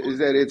happening is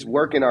that it's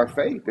working our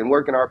faith and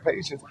working our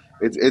patience.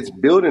 It's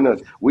building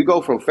us. We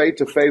go from faith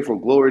to faith, from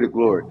glory to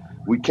glory.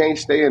 We can't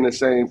stay in the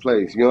same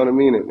place. You know what I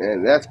mean?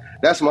 And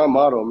that's my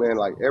motto, man.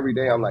 Like every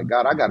day, I'm like,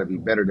 God, I got to be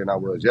better than I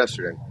was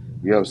yesterday.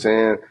 You know what I'm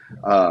saying?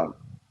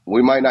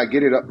 We might not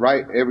get it up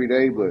right every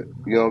day, but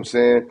you know what I'm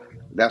saying?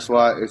 That's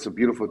why it's a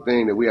beautiful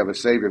thing that we have a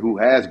Savior who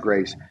has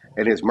grace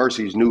and his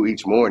mercies new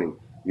each morning.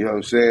 You know what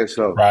I'm saying?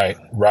 So, Right,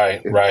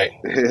 right, it, right.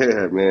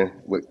 yeah, man.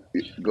 But,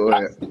 go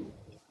I, ahead.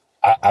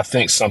 I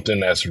think something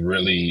that's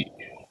really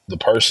the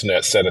person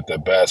that said it the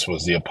best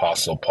was the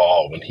Apostle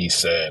Paul when he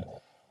said,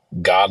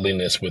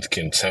 "Godliness with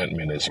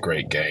contentment is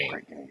great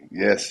gain."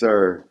 Yes,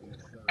 sir.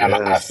 And I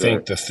Yes, sir.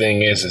 think the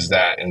thing is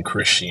that in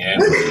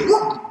Christianity,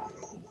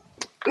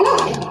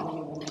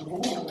 um,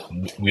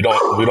 we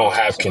don't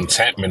have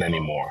contentment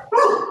anymore.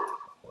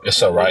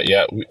 It's all right.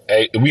 Yeah,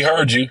 we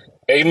heard you.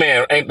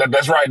 Amen. Ain't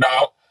that's right,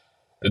 dog?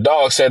 The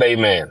dog said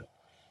amen.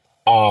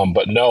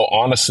 But no,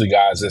 honestly,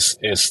 guys, this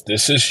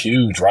is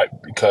huge, right?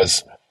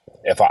 Because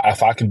if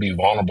I can be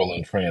vulnerable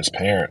and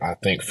transparent, I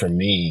think for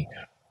me,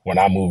 when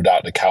I moved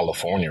out to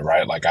California,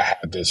 right, like I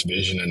had this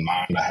vision in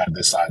mind, I had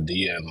this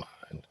idea in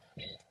mind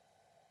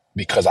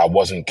because I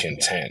wasn't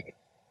content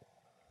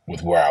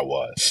with where I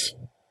was.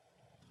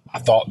 I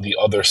thought the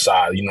other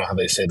side, you know how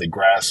they say the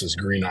grass is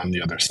green on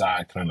the other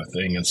side kind of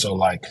thing. And so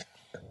like,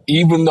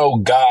 even though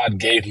God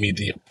gave me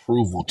the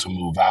approval to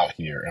move out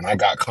here and I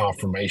got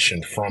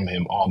confirmation from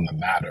him on the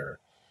matter,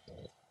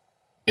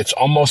 it's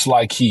almost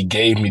like he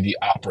gave me the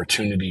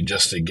opportunity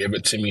just to give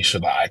it to me so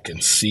that I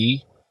can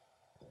see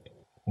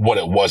what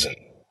it wasn't,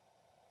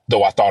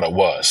 though I thought it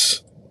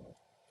was.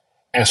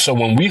 And so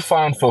when we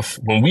find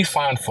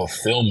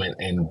fulfillment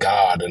in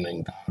God and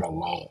in God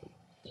alone,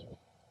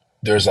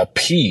 there's a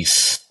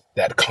peace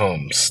that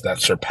comes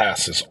that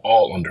surpasses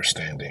all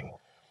understanding.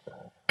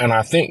 And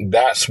I think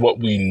that's what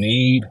we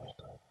need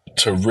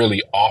to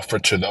really offer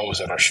to those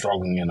that are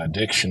struggling in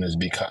addiction, is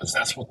because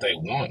that's what they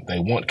want. They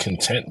want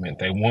contentment.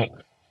 They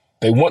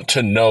want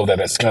to know that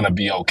it's going to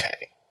be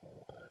okay.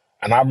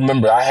 And I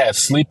remember I had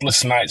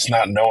sleepless nights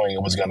not knowing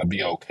it was going to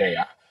be okay.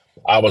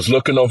 I was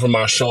looking over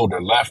my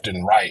shoulder left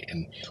and right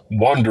and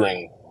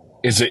wondering,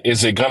 is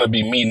it going to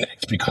be me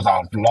next, because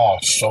I've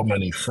lost so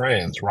many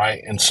friends,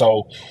 right? And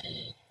so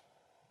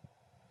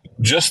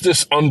just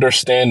this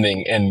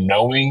understanding and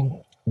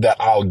knowing that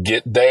I'll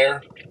get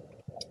there.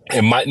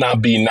 It might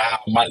not be now,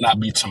 might not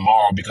be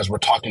tomorrow, because we're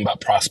talking about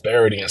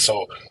prosperity. And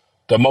so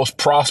the most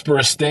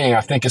prosperous thing,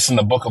 I think it's in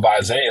the book of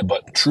Isaiah,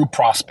 but true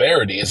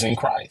prosperity is in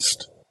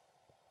Christ.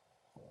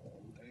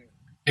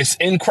 It's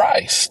in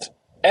Christ.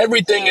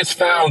 Everything is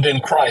found in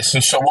Christ.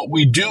 And so what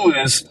we do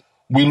is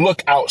we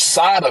look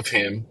outside of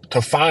him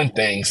to find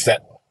things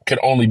that could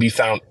only be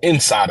found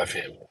inside of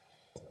him.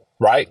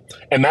 Right?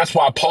 And that's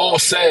why Paul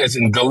says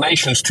in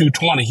Galatians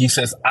 2:20, he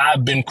says,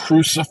 I've been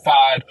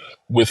crucified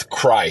with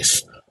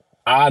Christ.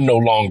 I no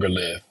longer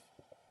live,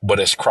 but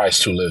it's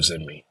Christ who lives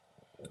in me.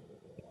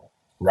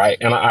 Right?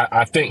 And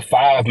I think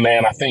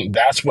man, I think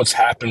that's what's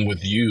happened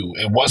with you.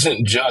 It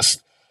wasn't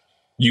just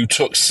you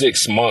took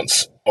 6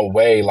 months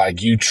away.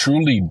 Like, you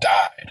truly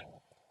died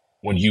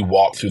when you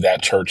walked through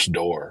that church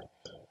door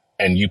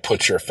and you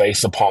put your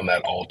face upon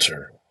that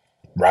altar,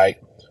 right?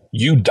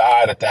 You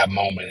died at that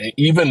moment. And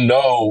even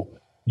though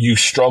you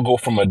struggle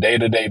from a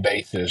day-to-day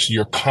basis,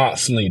 you're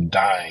constantly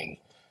dying,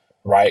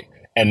 right?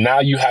 And now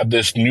you have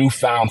this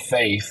newfound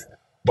faith,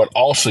 but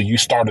also you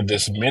started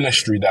this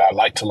ministry that I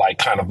like to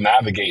kind of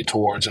navigate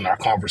towards in our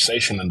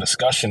conversation and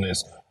discussion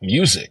is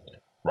music,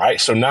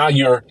 right? So now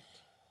you're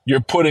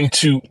putting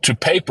to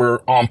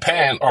paper on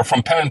pen, or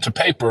from pen to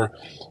paper,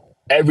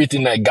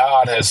 everything that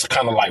God has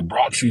kind of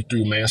brought you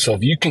through, man. So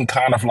if you can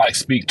kind of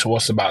speak to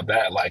us about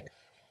that,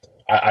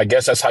 I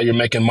guess that's how you're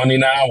making money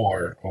now,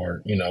 or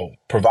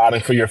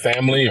providing for your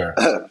family, or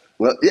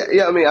Well,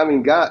 yeah. I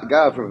mean, God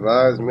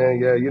provides, man.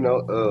 Yeah,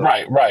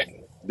 right.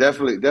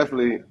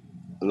 definitely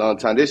a long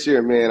time. This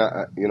year, man,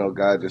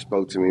 God just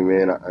spoke to me,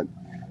 man.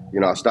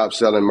 I stopped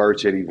selling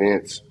merch at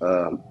events,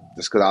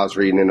 just because I was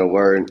reading in the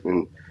Word.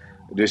 And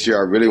this year,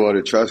 I really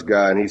wanted to trust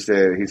God, and He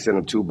said He sent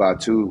them 2 by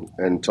 2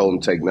 and told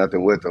them to take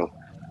nothing with them.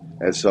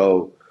 And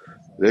so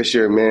this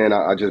year, man,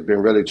 I just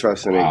been really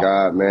trusting in Wow.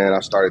 God, man.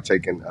 I started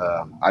taking.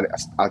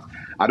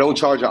 I don't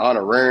charge an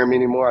honorarium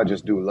anymore. I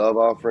just do love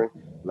offering,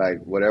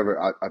 like whatever.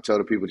 I tell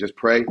the people, just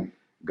pray.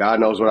 God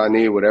knows what I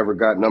need. Whatever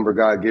number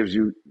God gives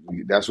you,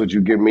 that's what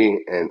you give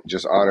me, and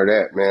just honor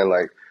that, man.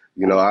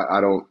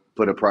 I don't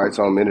put a price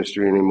on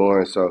ministry anymore,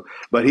 and so.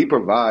 But He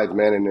provides,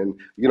 man. And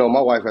then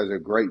my wife has a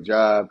great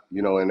job,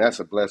 and that's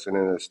a blessing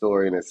in a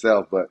story in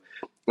itself. But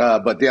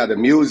yeah, the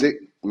music,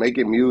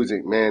 making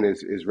music, man,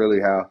 is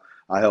really how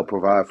I help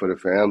provide for the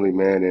family,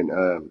 man.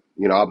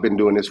 And, I've been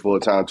doing this full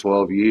time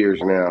 12 years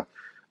now,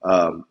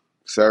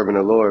 serving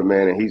the Lord,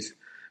 man. And He's,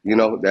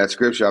 that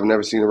scripture, I've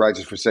never seen the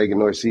righteous forsaken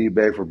nor seed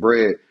beg for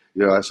bread.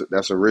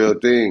 That's a real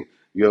thing.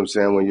 You know what I'm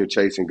saying? When you're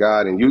chasing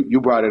God. And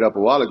you brought it up a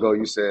while ago.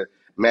 You said,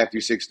 Matthew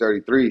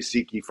 6:33,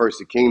 seek ye first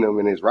the kingdom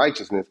and his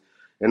righteousness,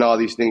 and all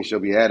these things shall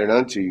be added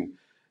unto you.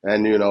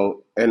 And,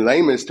 in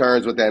layman's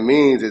terms, what that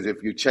means is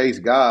if you chase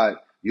God,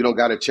 you don't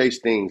got to chase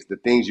things. The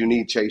things you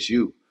need chase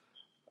you.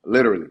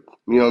 Literally.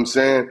 You know what I'm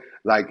saying?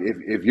 Like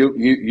if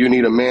you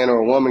need a man or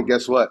a woman,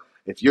 guess what?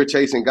 If you're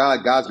chasing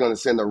God, God's going to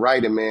send the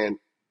right man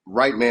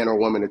or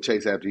woman to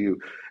chase after you.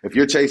 If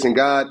you're chasing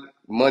God,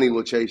 money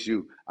will chase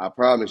you. I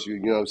promise you.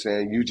 You know what I'm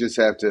saying? You just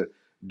have to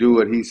do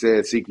what he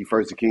said, seek ye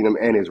first the kingdom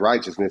and his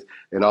righteousness,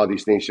 and all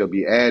these things shall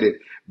be added.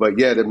 But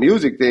yeah, the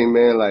music thing,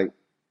 man, like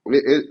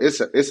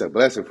it's a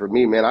blessing for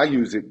me, man. I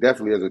use it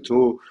definitely as a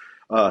tool.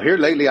 Here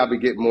lately, I've been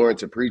getting more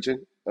into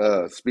preaching,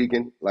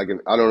 speaking. Like,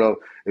 I don't know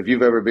if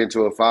you've ever been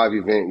to a 5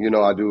 event, you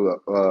know, I do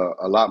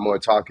a lot more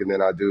talking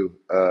than I do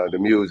the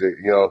music.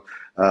 You know,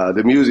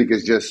 the music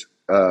is just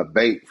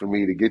bait for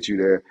me to get you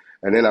there.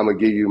 And then I'm going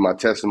to give you my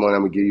testimony.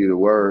 I'm going to give you the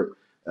word.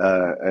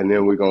 And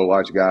then we're going to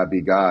watch God be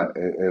God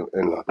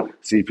and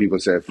see people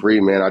set free,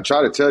 man. I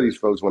try to tell these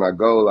folks when I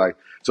go, like,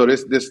 so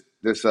this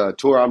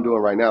tour I'm doing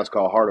right now is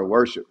called Heart of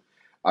Worship.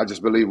 I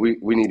just believe we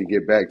need to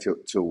get back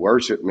to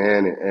worship,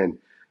 man,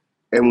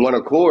 and one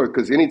accord,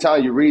 because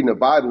anytime you read in the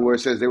Bible where it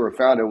says they were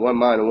found in one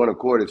mind and one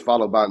accord, it's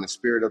followed by in the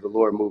Spirit of the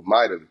Lord moved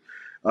mightily.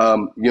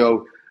 You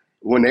know,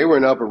 when they were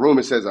in the upper room,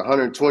 it says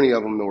 120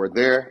 of them that were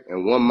there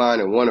in one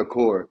mind and one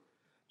accord.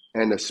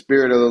 And the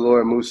Spirit of the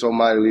Lord moved so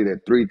mightily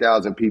that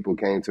 3,000 people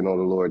came to know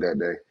the Lord that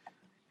day.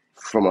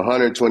 From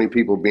 120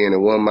 people being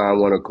in one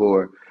mind, one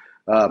accord.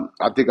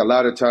 I think a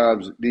lot of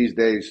times these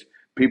days,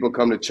 people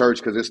come to church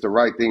because it's the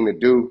right thing to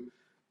do,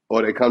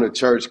 or they come to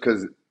church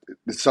because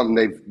it's something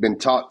they've been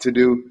taught to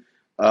do.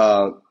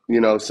 You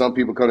know, some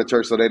people come to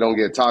church so they don't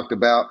get talked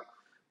about.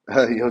 You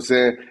know what I'm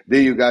saying?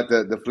 Then you got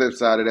the flip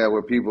side of that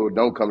where people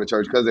don't come to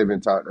church because they've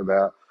been talked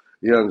about.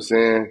 You know what I'm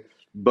saying?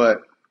 But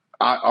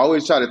I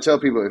always try to tell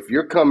people, if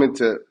you're coming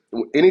to,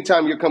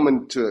 anytime you're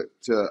coming to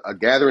a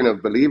gathering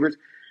of believers,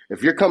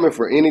 if you're coming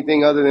for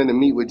anything other than to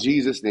meet with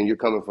Jesus, then you're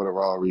coming for the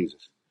wrong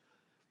reasons.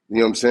 You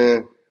know what I'm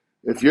saying?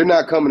 If you're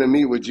not coming to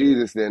meet with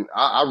Jesus, then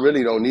I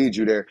really don't need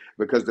you there,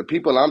 because the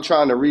people I'm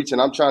trying to reach and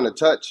I'm trying to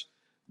touch,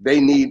 they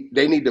need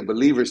the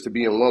believers to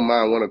be in one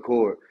mind, one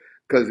accord.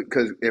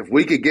 Because if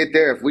we could get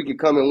there, if we could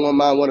come in one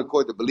mind, one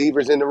accord, the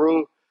believers in the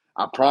room,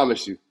 I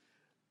promise you,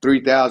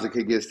 3,000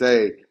 could get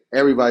saved.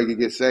 Everybody could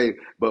get saved.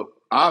 But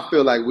I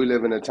feel like we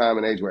live in a time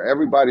and age where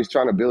everybody's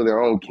trying to build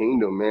their own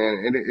kingdom,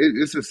 man. And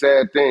it's a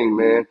sad thing,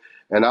 man.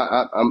 And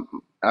I'm,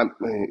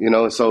 you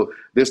know, so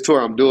this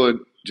tour I'm doing,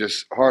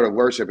 just Heart of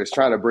Worship, is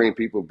trying to bring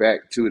people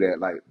back to that.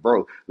 Like,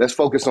 bro, let's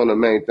focus on the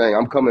main thing.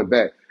 I'm coming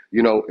back.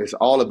 You know, it's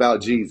all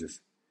about Jesus.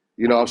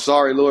 You know, I'm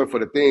sorry, Lord, for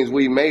the things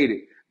we made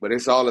it, but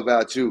it's all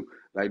about you.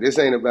 Like, this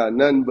ain't about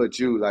nothing but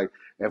you. Like,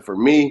 and for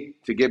me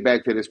to get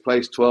back to this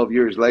place 12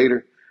 years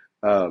later,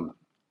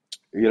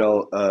 you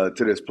know,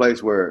 to this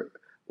place where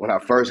when I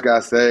first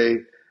got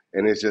saved,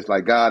 and it's just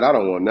like, God, I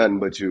don't want nothing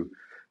but you.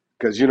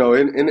 Because, you know,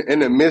 in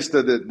the midst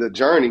of the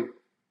journey,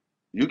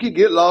 you could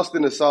get lost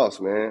in the sauce,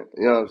 man.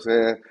 You know what I'm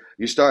saying?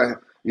 You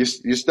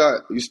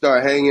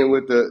start hanging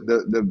with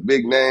the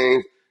big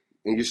names,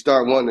 and you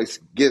start wanting to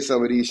get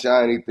some of these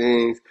shiny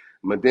things.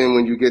 But then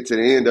when you get to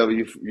the end of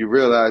it, you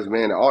realize,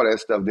 man, all that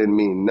stuff didn't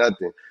mean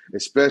nothing,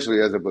 especially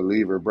as a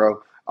believer,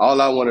 bro. All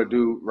I want to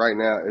do right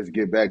now is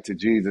get back to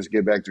Jesus,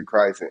 get back to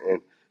Christ,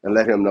 and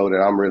let him know that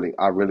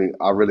I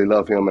really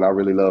love him, and I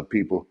really love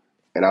people,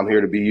 and I'm here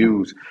to be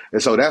used.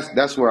 And so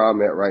that's where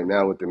I'm at right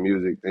now with the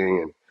music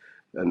thing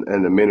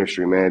and the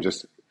ministry, man.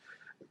 Just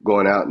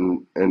going out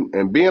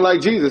and being like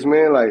Jesus,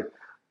 man.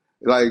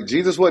 Like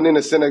Jesus wasn't in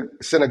the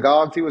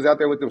synagogue. He was out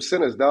there with them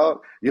sinners,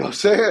 dog. You know what I'm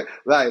saying?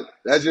 Like,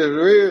 that's just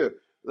real.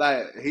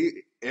 Like,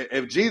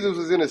 if Jesus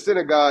was in the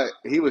synagogue,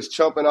 he was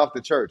chumping off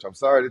the church. I'm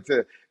sorry to tell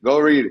you. Go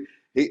read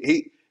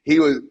it. He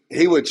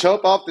would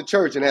chump off the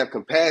church and have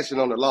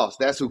compassion on the lost.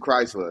 That's who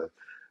Christ was.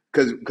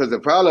 Because the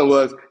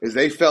problem is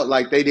they felt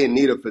like they didn't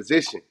need a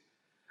physician.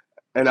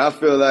 And I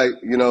feel like,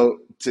 you know,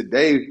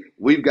 today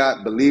we've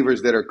got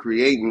believers that are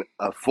creating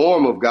a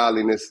form of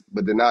godliness,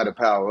 but deny the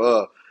power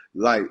of.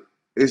 Like,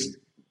 it's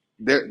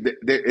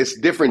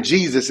different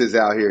Jesuses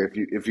out here,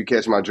 if you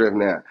catch my drift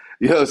now.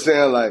 You know what I'm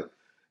saying? Like,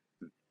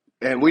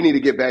 and we need to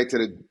get back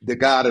to the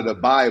God of the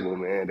Bible,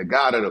 man. The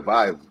God of the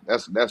Bible.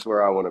 That's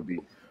where I want to be.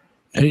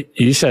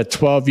 You said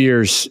 12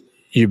 years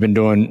you've been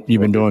doing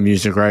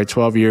music, right?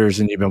 12 years,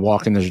 and you've been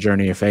walking this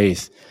journey of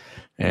faith,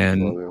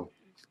 and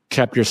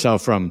kept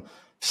yourself from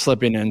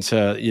slipping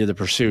into the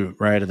pursuit,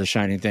 right, of the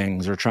shiny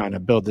things, or trying to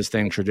build this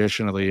thing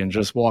traditionally, and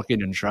just walking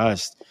in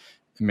trust.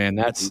 Man,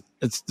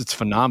 it's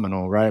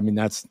phenomenal, right? I mean,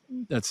 that's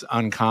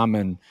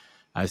uncommon,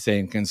 I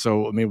think. And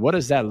so, I mean, what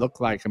does that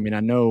look like? I mean, I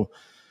know,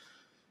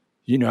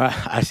 you know,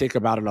 I think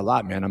about it a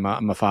lot, man.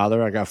 I'm a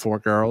father. I got 4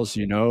 girls,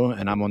 you know,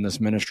 and I'm on this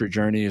ministry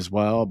journey as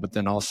well. But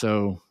then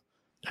also,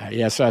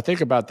 so I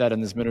think about that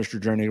in this ministry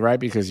journey, right?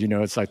 Because, you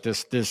know, it's like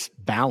this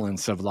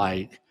balance of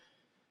like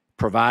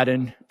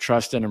providing,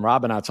 trusting, and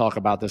Rob and I talk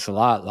about this a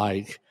lot,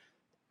 like,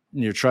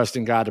 you're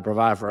trusting God to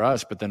provide for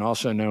us, but then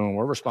also knowing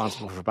we're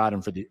responsible for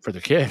providing for the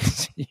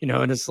kids, you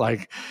know. And it's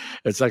like,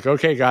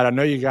 okay, God, I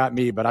know you got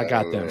me, but I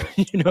got them.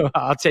 You know,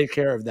 I'll take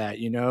care of that,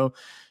 you know.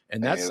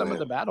 And that's some of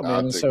the battle,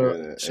 man. And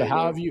so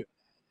how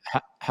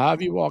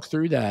have you walked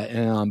through that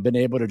and been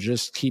able to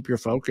just keep your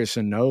focus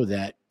and know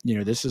that, you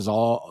know, this is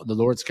all, the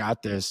Lord's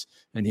got this,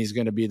 and he's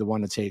going to be the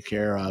one to take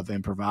care of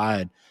and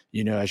provide,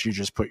 you know, as you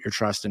just put your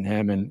trust in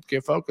him and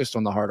get focused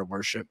on the heart of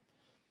worship.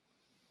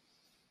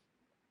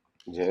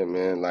 Yeah,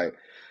 man. Like,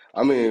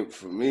 I mean,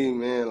 for me,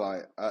 man,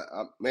 like,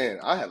 man,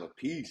 I have a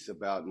peace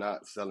about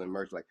not selling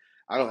merch. Like,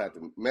 I don't have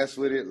to mess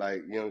with it.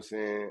 Like, you know what I'm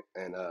saying?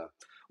 And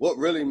what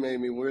really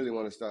made me really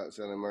want to start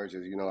selling merch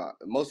is,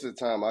 most of the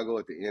time I go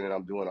at the end and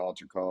I'm doing an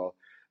altar call,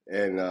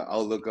 and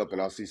I'll look up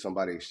and I'll see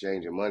somebody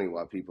exchanging money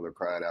while people are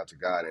crying out to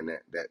God, and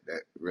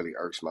that really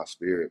irks my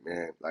spirit,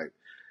 man. Like,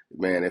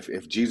 man,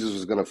 if Jesus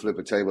was gonna flip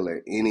a table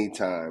at any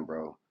time,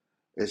 bro,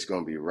 it's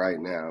gonna be right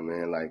now,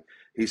 man. Like,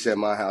 he said,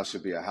 my house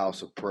should be a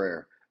house of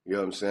prayer. You know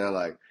what I'm saying?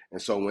 Like,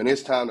 and so when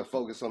it's time to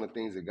focus on the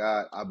things of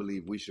God, I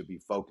believe we should be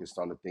focused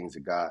on the things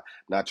of God,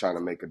 not trying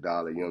to make a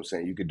dollar. You know what I'm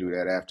saying? You could do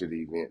that after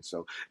the event.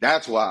 So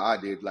that's why I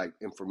did. Like,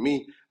 and for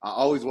me, I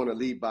always want to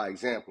lead by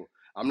example.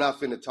 I'm not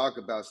finna talk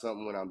about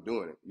something when I'm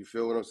doing it. You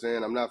feel what I'm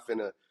saying? I'm not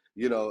finna,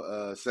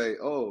 say,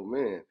 oh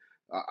man,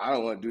 I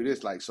don't want to do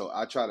this. Like, so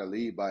I try to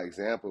lead by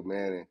example,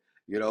 man. And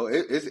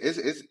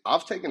it's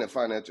I've taken a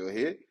financial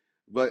hit,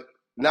 but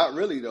not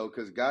really though,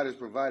 because God has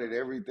provided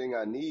everything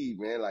I need,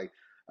 man. Like,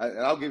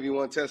 and I'll give you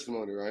one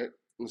testimony, right?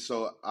 And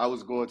so I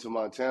was going to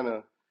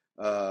Montana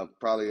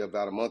probably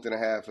about a month and a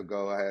half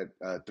ago. I had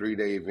a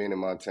 3-day event in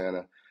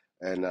Montana,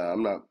 and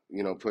I'm not,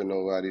 putting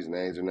nobody's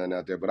names or nothing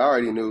out there, but I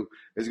already knew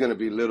it's going to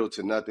be little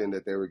to nothing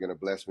that they were going to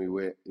bless me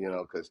with,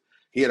 because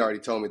he had already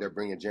told me they're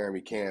bringing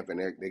Jeremy Camp and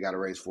they got to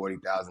raise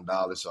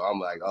 $40,000. So I'm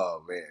like,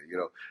 oh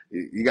man,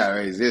 you got to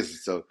raise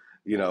this. So,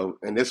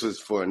 and this was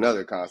for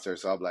another concert.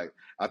 So I'm like,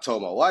 I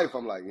told my wife,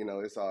 I'm like,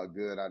 it's all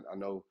good. I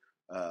know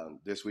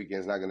this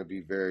weekend's not going to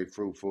be very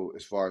fruitful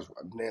as far as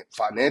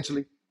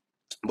financially,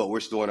 but we're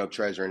storing up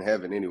treasure in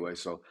heaven anyway.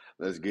 So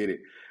let's get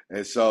it.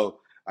 And so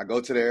I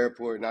go to the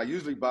airport, and I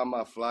usually buy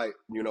my flight,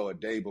 a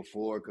day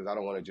before, because I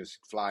don't want to just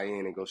fly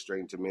in and go straight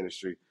into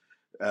ministry.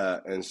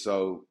 And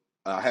so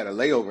I had a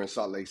layover in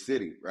Salt Lake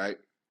City, right?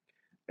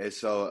 And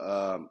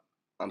so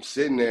I'm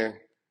sitting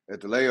there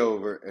at the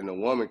layover, and the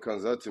woman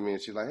comes up to me,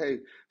 and she's like, "Hey,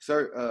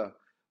 sir,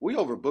 we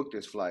overbooked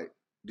this flight.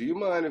 Do you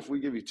mind if we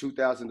give you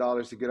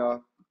 $2,000 to get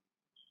off?"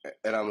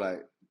 And I'm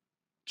like,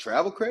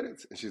 "Travel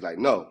credits?" And she's like,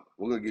 "No,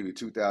 we're gonna give you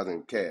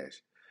 2,000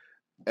 cash."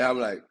 And I'm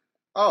like,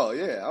 "Oh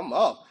yeah, I'm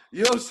off."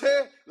 You know what I'm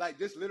saying? Like,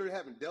 this literally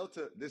happened.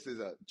 Delta, this is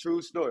a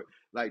true story.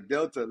 Like,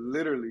 Delta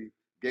literally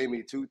gave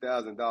me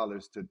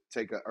 $2,000 to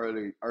take an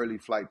early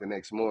flight the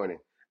next morning,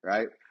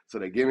 right? So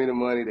they give me the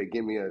money. They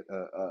give me a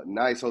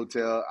nice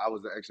hotel. I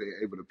was actually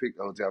able to pick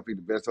the hotel. I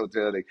picked the best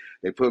hotel.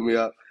 They put me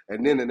up.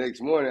 And then the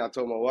next morning, I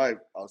told my wife,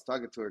 I was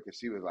talking to her because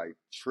she was like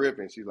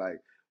tripping. She's like,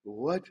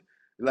 "What?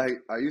 Like,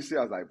 are you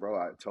serious?" I was like, "Bro,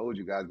 I told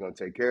you guys gonna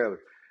take care of it."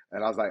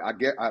 And I was like,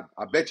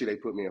 I bet you they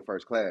put me in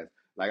first class.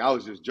 Like, I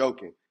was just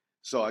joking.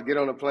 So I get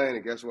on the plane,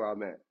 and guess where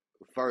I'm at?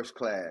 First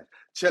class.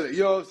 Chilling.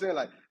 You know what I'm saying?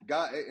 Like,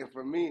 God, and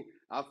for me,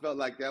 I felt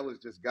like that was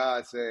just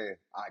God saying,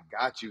 "I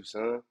got you,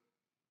 son.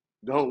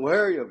 Don't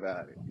worry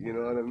about it." You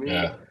know what I mean?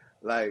 Yeah.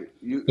 Like,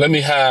 Let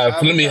me have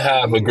time let and me time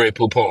have a again. great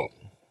poupon.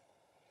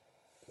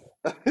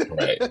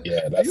 Right.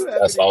 Yeah, Do you have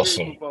that's any great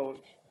awesome. poupons?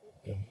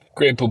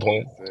 Great Yes,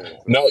 poupon. sir.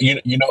 So No,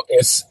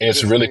 it's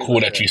just really things cool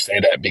like that that. you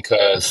say that,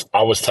 because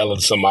I was telling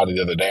somebody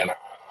the other day, and I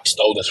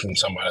stole this from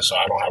somebody, so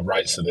I don't have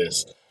rights to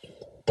this.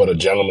 But a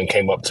gentleman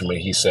came up to me.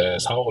 He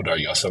says, "How old are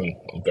you?" I said,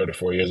 "I'm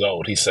 34 years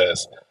old." He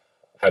says,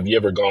 "Have you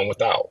ever gone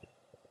without?"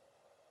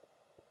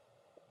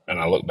 And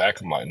I look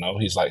back, I'm like, "No."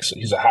 He's like,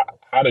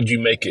 how did you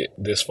make it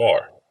this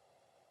far?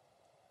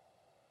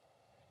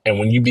 And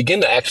when you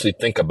begin to actually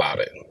think about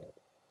it,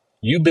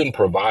 you've been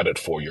provided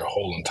for your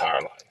whole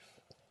entire life.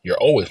 You're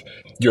always,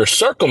 your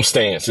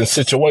circumstance and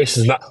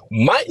situations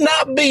might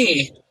not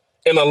be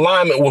in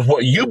alignment with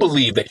what you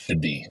believe they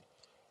should be.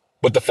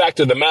 But the fact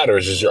of the matter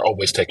is you're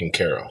always taken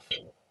care of.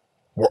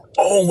 We're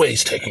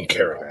always taken Big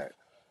care of. fact.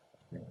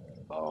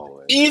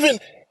 Always. Even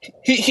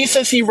he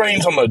says he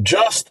reigns on the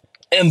just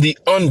and the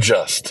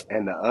unjust.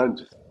 And the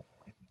unjust.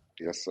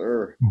 Yes,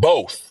 sir.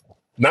 Both.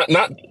 Not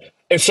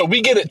and so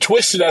we get it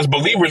twisted as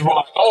believers. We're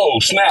like, oh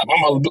snap,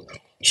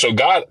 so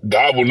God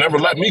will never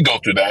let me go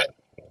through that.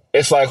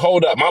 It's like,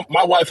 hold up.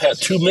 My wife had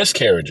 2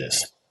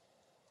 miscarriages.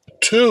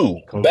 2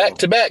 Come back on.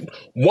 to back.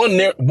 One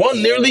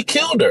nearly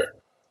killed her.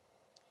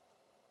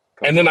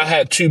 And Come then I on.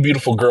 had 2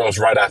 beautiful girls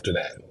right after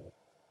that.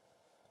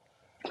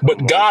 But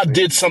Come on. God Thank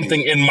did you,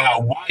 something Jesus. in my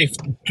wife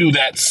through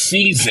that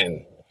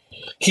season.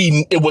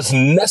 It was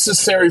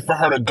necessary for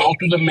her to go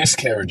through the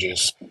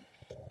miscarriages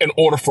in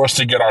order for us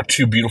to get our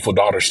 2 beautiful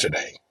daughters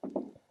today.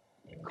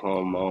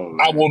 Come on,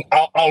 man.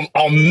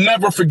 I'll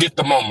never forget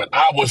the moment.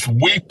 I was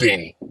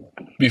weeping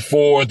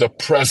before the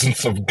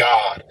presence of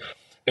God.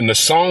 And the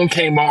song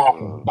came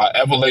on by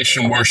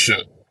Evolution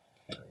Worship.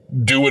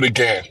 Do it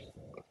again.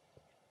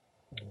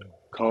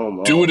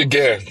 Come Do it on.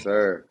 again. Yes,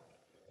 sir.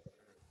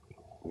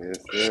 Yes,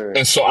 sir.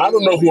 And so I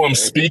don't Ooh, know we who I'm thank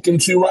you. speaking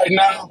to right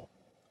now,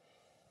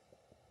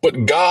 but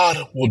Mm.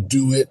 God will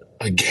do it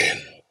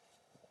again.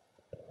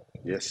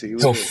 Yes, he He'll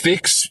will.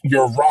 fix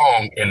your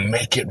wrong and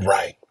make it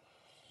right.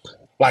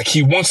 Like,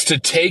 he wants to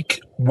take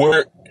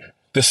where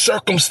the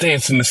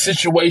circumstance and the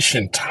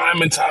situation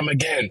time and time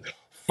again.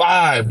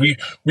 5,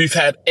 we've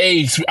had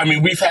Ace. I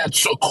mean, we've had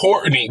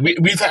Courtney.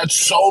 We've had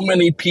so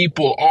many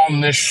people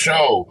on this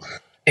show,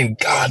 and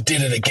God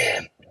did it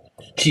again.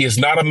 He is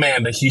not a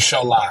man that he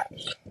shall lie.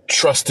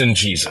 Trust in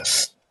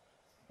Jesus.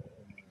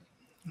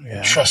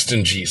 Yeah. Trust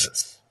in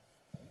Jesus.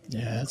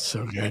 Yeah, that's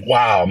so good.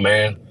 Wow,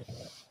 man.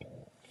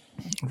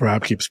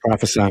 Rob keeps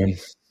prophesying.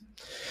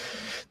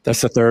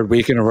 That's the third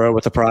week in a row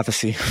with the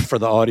prophecy for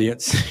the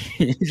audience.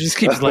 He just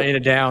keeps laying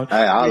it down. Hey,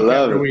 I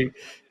love it. Week.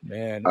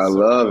 Man, I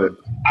love it.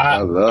 I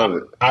love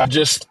it.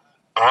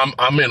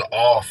 I'm in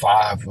awe,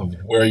 Five, of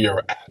where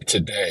you're at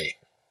today,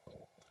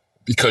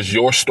 because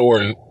your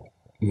story,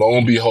 lo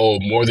and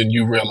behold, more than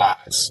you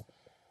realize,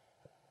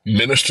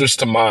 ministers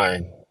to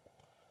mine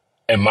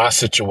and my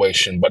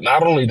situation. But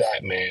not only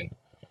that, man,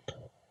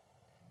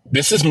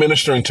 this is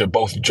ministering to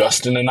both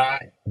Justin and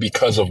I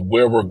because of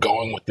where we're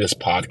going with this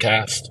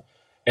podcast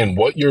and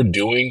what you're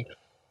doing.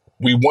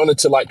 We wanted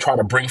to try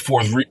to bring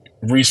forth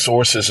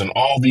resources and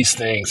all these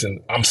things.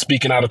 And I'm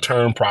speaking out of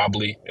turn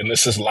probably, and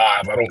this is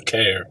live. I don't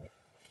care.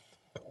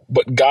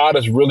 But God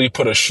has really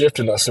put a shift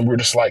in us. And we're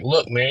just like,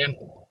 look, man,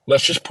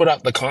 let's just put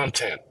out the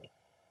content.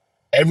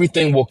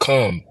 Everything will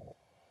come.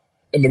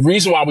 And the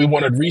reason why we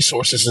wanted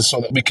resources is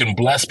so that we can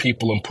bless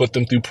people and put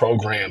them through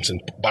programs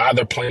and buy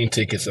their plane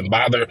tickets and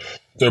buy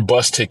their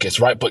bus tickets,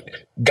 right? But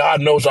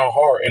God knows our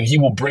heart, and he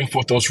will bring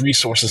forth those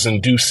resources in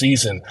due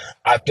season.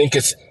 I think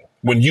it's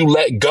when you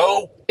let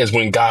go is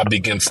when God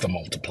begins to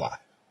multiply.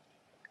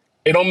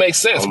 It don't make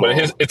sense,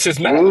 but it's his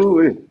math.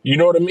 You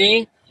know what I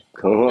mean?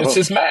 It's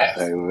his math.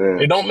 Amen.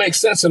 It don't make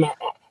sense. And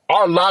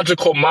our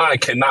logical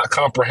mind cannot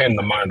comprehend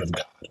the mind of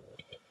God.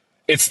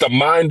 It's the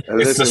mind.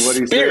 And it's the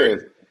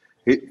spirit.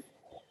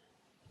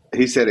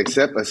 He said,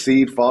 except a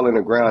seed fall in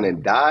the ground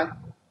and die,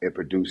 it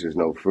produces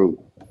no fruit.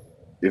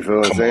 You feel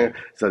what I'm saying?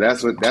 So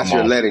that's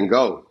your letting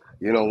go.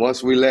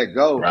 Once we let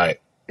go,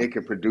 right, it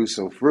can produce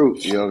some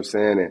fruit. You know what I'm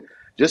saying? And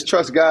just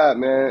trust God,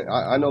 man.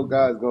 I know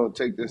God's going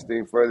to take this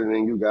thing further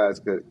than you guys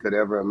could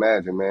ever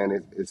imagine,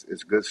 man.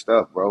 It's good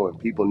stuff, bro. And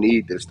people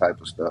need this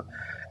type of stuff,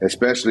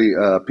 especially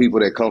people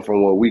that come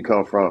from where we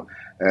come from,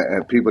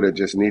 and people that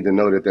just need to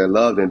know that they're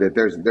loved and that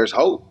there's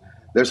hope.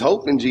 There's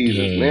hope in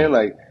Jesus, man.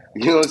 Like,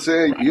 you know what I'm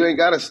saying? Right. You ain't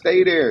gotta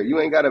stay there. You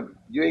ain't gotta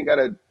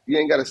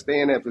stay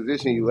in that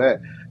position you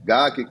at.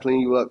 God can clean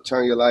you up,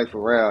 turn your life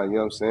around. You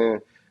know what I'm saying?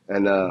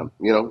 And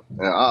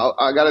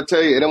I gotta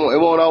tell you, it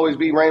won't always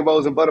be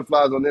rainbows and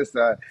butterflies on this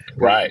side,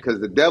 right? Because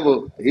the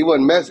devil, he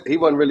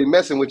wasn't really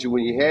messing with you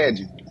when he had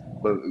you.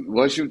 But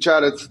once you try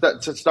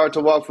to start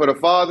to walk for the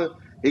Father,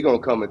 he gonna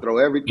come and throw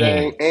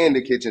everything and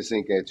the kitchen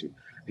sink at you.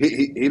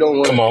 He don't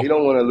want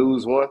to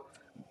lose one.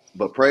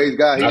 But praise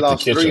God, he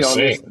lost 3 on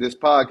this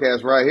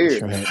podcast right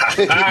here.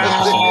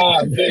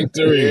 Right.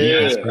 Victory. Yeah.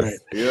 Yes. Right.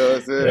 You know what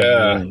I'm saying?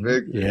 Yeah.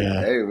 Victory.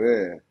 Yeah.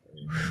 Amen.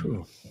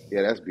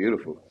 Yeah, that's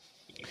beautiful.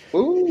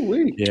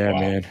 Ooh-wee. Yeah, wow.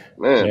 man.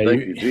 Yeah,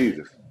 thank you,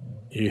 Jesus.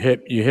 You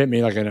hit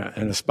me like in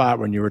a spot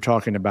when you were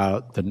talking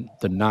about the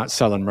not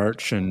selling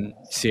merch and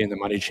seeing the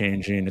money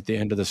changing at the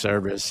end of the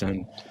service.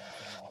 And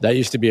that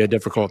used to be a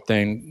difficult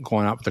thing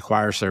going out with the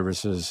choir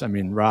services. I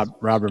mean, Rob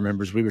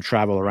remembers we would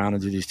travel around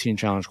and do these Teen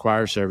Challenge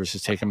choir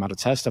services, take them out to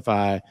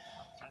testify,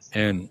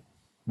 and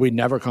we'd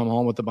never come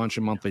home with a bunch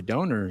of monthly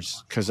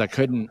donors because I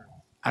couldn't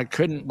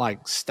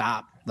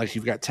stop. Like,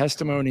 you've got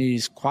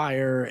testimonies,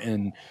 choir,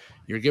 and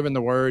you're giving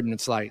the word, and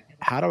it's like,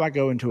 how do I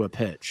go into a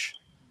pitch?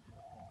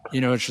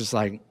 It's just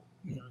like,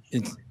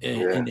 and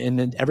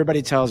then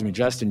everybody tells me,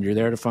 Justin, you're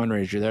there to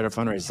fundraise.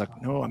 It's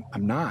like, no,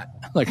 I'm not.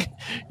 Like,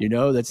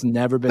 that's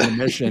never been a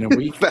mission. And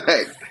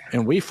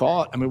we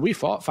fought. I mean, we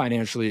fought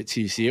financially at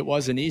TC. It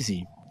wasn't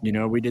easy.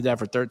 We did that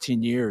for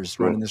 13 years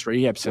running this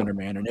rehab center,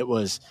 man. And it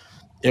was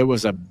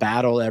a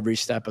battle every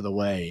step of the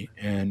way.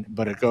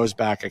 But it goes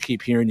back. I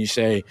keep hearing you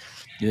say,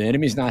 the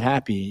enemy's not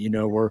happy.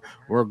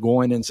 We're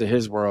going into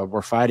his world.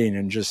 We're fighting.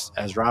 And just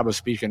as Rob was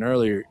speaking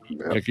earlier,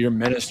 like, you're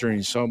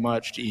ministering so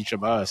much to each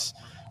of us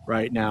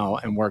right now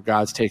and where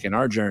God's taking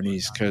our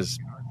journeys, because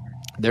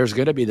there's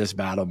going to be this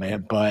battle,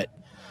 man. But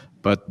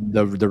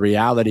the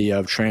reality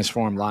of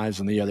transformed lives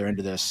on the other end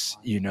of this,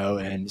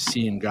 and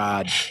seeing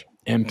God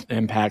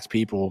impact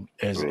people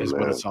is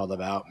what it's all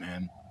about,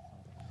 man.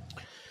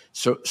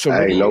 So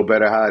ain't no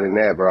better high than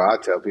that, bro. I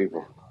tell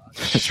people.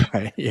 That's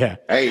right. Yeah.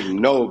 Ain't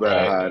no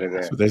better high than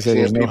that. So they say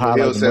there's no high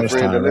like the Most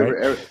High,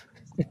 right?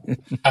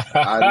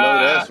 I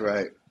know that's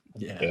right.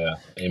 Yeah.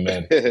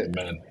 Amen.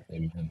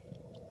 Amen.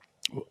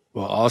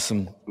 Well,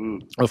 awesome.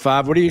 Well,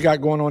 Five, what do you got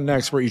going on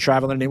next? Were you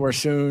traveling anywhere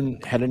soon?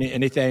 Had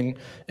anything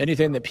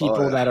that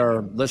people that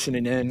are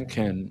listening in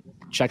can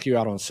check you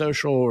out on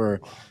social,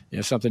 or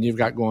something you've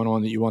got going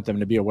on that you want them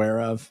to be aware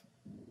of?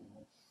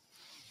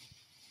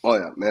 Oh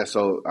yeah, man.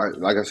 So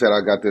like I said, I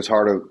got this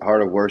Heart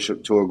of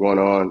Worship tour going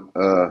on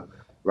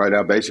right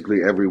now. Basically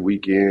every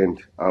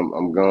weekend,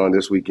 I'm gone.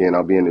 This weekend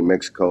I'll be in New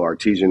Mexico,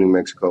 Artesia, New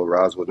Mexico,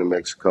 Roswell, New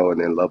Mexico,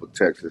 and then Lubbock,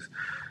 Texas.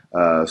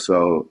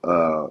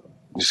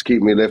 Just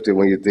keep me lifted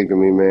when you think of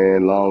me,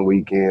 man. Long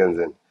weekends,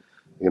 and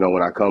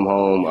when I come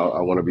home, I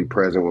want to be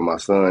present with my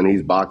son.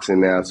 He's boxing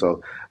now,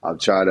 so I'll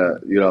try to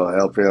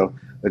help him,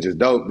 which is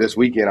dope. This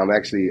weekend I'm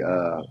actually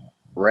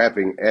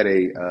rapping at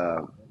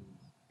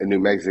in New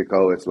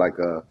Mexico. It's like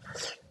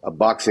a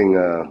boxing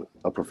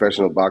a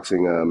professional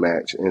boxing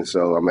match, and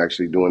so I'm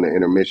actually doing the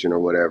intermission or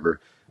whatever.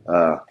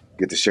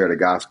 Get to share the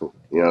gospel.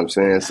 You know what I'm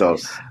saying? Nice. So,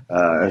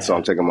 and so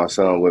I'm taking my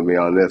son with me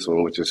on this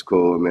one, which is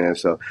cool, man.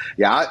 So,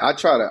 yeah, I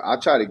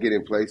try to get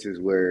in places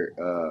where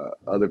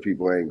other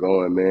people ain't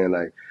going, man.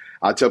 Like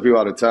I tell people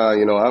all the time,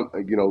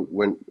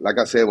 when, like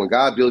I said, when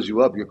God builds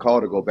you up, you're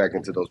called to go back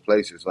into those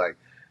places. Like,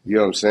 you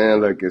know what I'm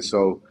saying? Like, it's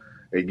so.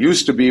 It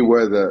used to be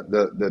where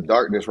the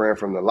darkness ran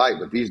from the light,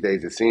 but these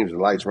days it seems the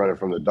light's running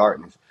from the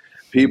darkness.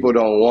 People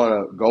don't want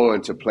to go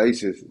into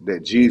places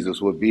that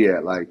Jesus would be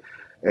at. Like,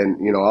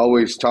 and, I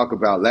always talk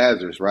about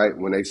Lazarus, right?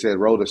 When they said,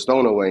 roll the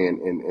stone away,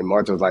 and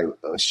Martha was like,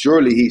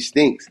 surely he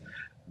stinks.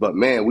 But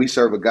man, we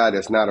serve a God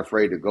that's not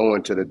afraid to go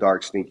into the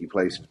dark, stinky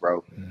places,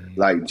 bro.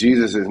 Like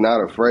Jesus is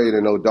not afraid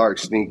of no dark,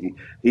 stinky.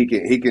 He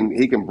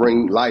can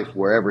bring life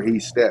wherever he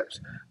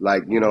steps.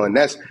 Like, and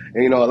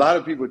a lot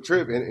of people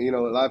trip, and, a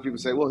lot of people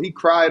say, well, he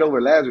cried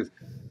over Lazarus.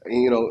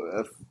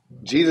 And,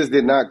 Jesus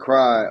did not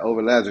cry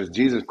over Lazarus.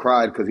 Jesus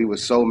cried because he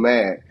was so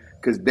mad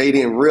because they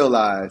didn't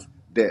realize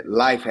that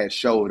life had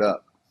showed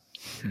up.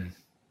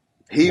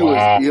 He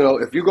was,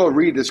 if you go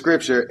read the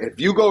scripture,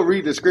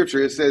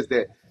 it says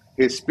that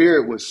his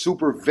spirit was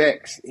super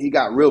vexed. He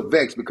got real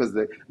vexed because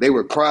they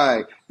were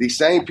crying. These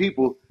same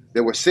people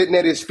that were sitting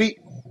at his feet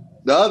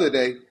the other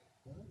day,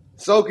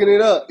 soaking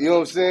it up. You know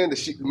what I'm saying?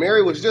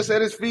 Mary was just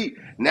at his feet.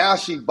 Now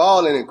she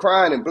bawling and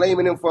crying and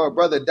blaming him for her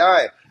brother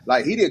dying.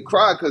 Like, he didn't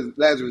cry because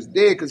Lazarus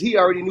dead, because he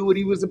already knew what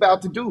he was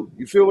about to do.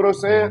 You feel what I'm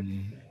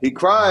saying? He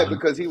cried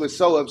because he was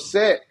so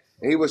upset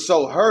and he was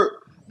so hurt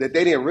that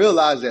they didn't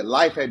realize that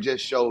life had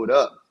just showed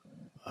up.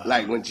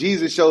 Like, when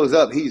Jesus shows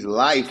up, he's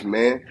life,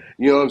 man.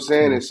 You know what I'm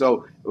saying? And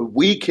so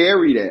we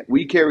carry that.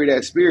 We carry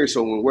that spirit.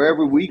 So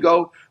wherever we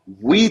go,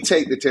 we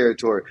take the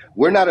territory.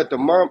 We're not a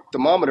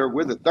thermometer.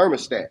 We're the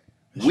thermostat.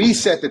 We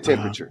set the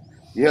temperature.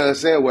 You know what I'm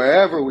saying?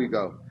 Wherever we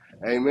go.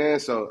 Amen.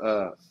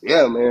 So,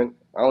 yeah, man.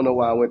 I don't know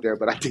why I went there,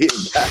 but I did.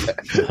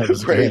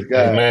 Praise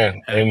God. Amen.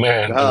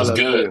 Amen. It was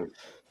good. Amen.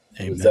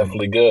 It was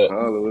definitely good.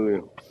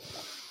 Hallelujah.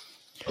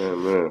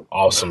 Amen.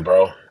 Awesome,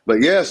 bro.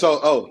 But yeah,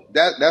 so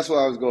that's where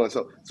I was going.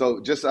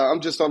 So just I'm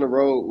just on the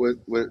road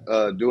with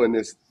doing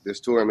this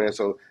tour, man.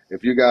 So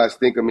if you guys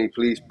think of me,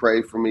 please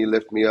pray for me,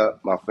 lift me up,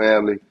 my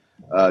family,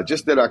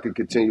 just that I could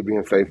continue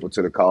being faithful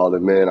to the call.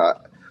 And man, I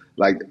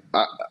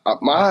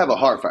have a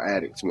heart for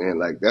addicts, man.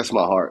 Like, that's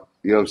my heart.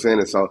 You know what I'm saying?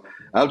 And so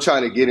I'm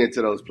trying to get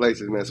into those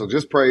places, man. So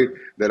just pray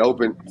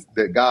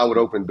that God would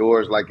open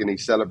doors, like in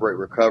these Celebrate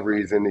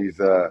Recoveries and these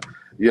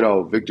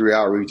victory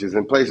outreaches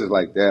and places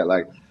like that.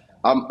 Like,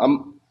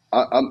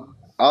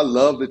 I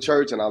love the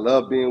church and I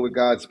love being with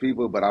God's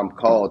people, but I'm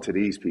called to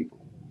these people.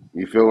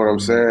 You feel what I'm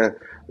saying?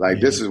 Like,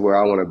 this is where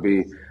I want to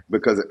be,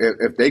 because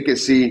if they could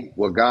see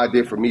what God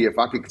did for me, if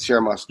I could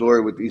share my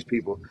story with these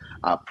people,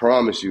 I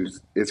promise you,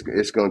 it's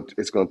going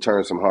to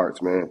turn some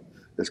hearts, man.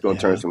 It's going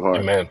to turn some hearts.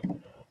 Amen.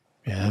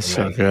 Yeah, that's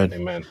so good.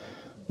 Amen.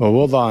 Well,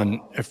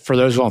 Wildon, for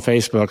those on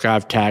Facebook,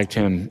 I've tagged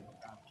him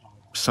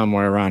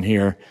somewhere around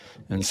here.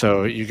 And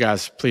so you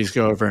guys please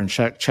go over and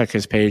check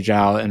his page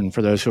out. And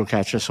for those who will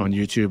catch us on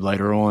YouTube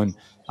later on,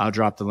 I'll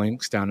drop the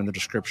links down in the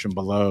description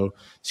below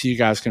so you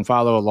guys can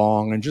follow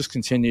along and just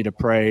continue to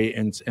pray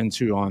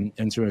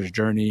into his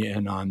journey.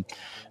 And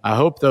I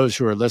hope those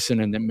who are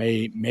listening that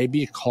may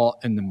be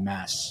caught in the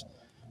mess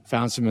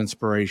found some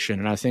inspiration.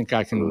 And I think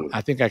I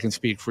can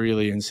speak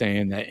freely in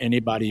saying that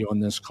anybody on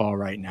this call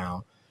right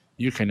now,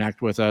 you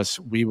connect with us,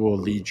 we will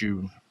lead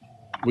you.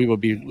 We will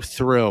be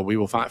thrilled. We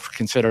will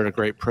consider it a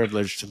great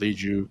privilege to lead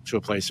you to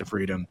a place of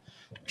freedom,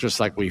 just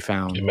like we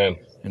found. Amen.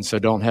 And so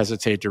don't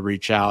hesitate to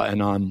reach out.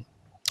 And on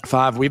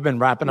 5, we've been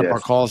wrapping up our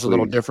calls a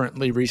little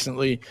differently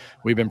recently.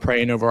 We've been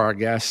praying over our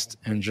guests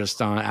and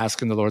just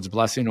asking the Lord's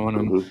blessing on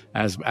them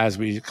as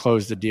we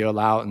close the deal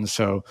out. And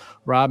so,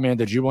 Rob, man,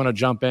 did you want to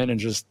jump in and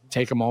just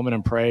take a moment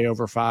and pray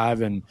over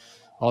 5, and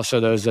also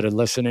those that are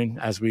listening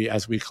as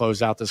we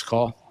close out this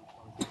call?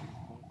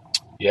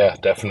 Yeah,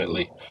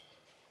 definitely.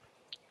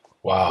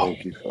 Wow.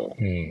 Thank you,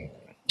 Father.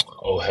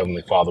 Oh,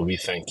 Heavenly Father, we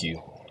thank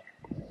you.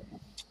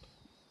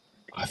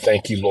 I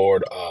thank you,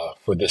 Lord,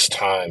 for this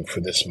time,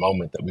 for this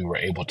moment that we were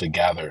able to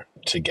gather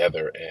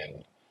together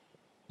and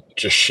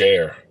just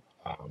share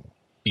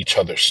each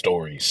other's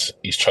stories,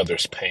 each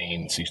other's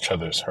pains, each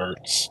other's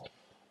hurts.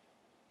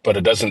 But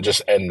it doesn't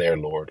just end there,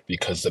 Lord,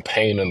 because the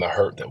pain and the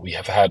hurt that we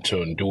have had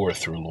to endure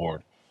through,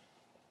 Lord,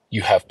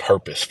 you have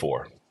purpose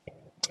for.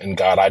 And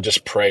God, I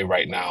just pray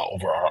right now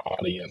over our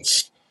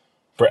audience,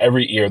 for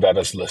every ear that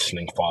is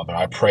listening, Father,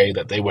 I pray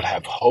that they would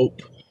have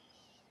hope,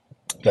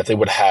 that they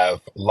would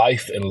have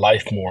life and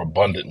life more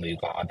abundantly,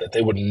 God, that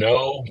they would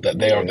know that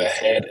they are the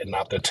head and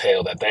not the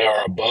tail, that they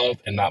are above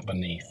and not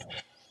beneath,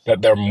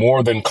 that they're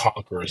more than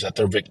conquerors, that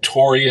they're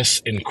victorious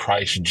in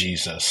Christ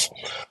Jesus.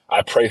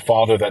 I pray,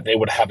 Father, that they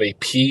would have a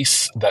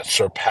peace that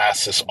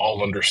surpasses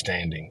all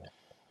understanding,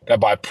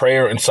 that by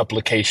prayer and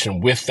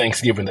supplication with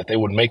thanksgiving, that they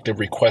would make their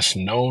requests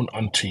known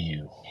unto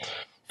you.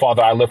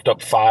 Father, I lift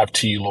up 5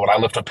 to you, Lord. I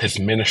lift up his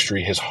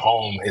ministry, his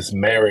home, his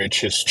marriage,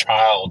 his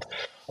child.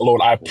 Lord,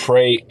 I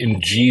pray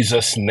in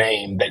Jesus'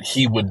 name that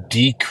he would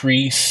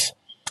decrease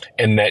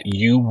and that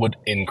you would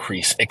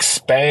increase.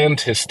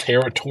 Expand his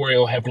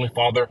territorial, Heavenly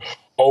Father.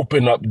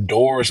 Open up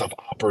doors of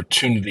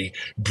opportunity.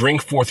 Bring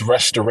forth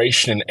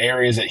restoration in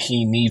areas that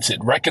he needs it.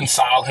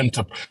 Reconcile him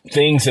to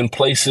things and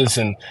places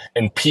and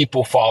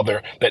people,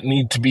 Father, that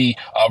need to be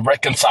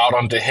reconciled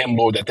unto him,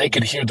 Lord, that they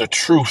could hear the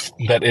truth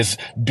that is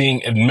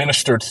being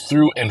administered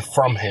through and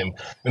from him.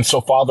 And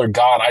so, Father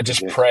God, I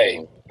just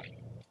pray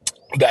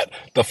that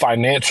the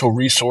financial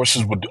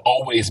resources would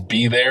always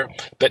be there,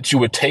 that you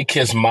would take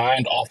his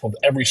mind off of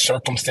every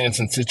circumstance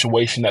and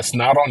situation that's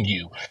not on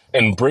you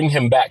and bring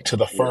him back to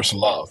the first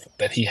love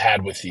that he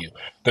had with you.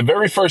 The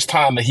very first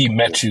time that he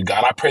met you,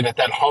 God, I pray that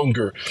that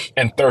hunger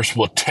and thirst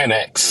will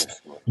 10x.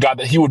 God,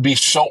 that he would be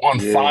so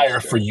on fire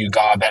for you,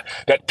 God,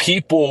 that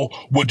people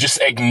would just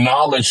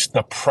acknowledge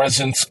the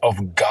presence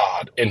of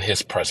God in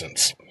his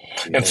presence.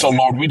 And so,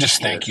 Lord, we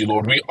just thank you,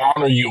 Lord. We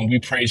honor you and we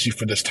praise you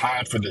for this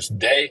time, for this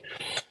day,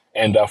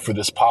 and for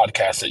this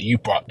podcast that you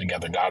brought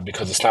together, God,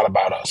 because it's not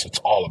about us. It's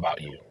all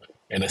about you.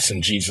 And it's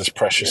in Jesus'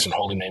 precious and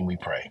holy name we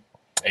pray.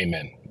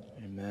 Amen.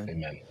 Amen.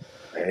 Amen.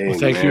 Well,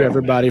 thank you,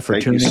 everybody, for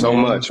tuning in. Thank you so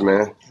much,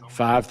 man.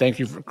 Five, thank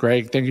you,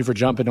 Greg. Thank you for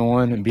jumping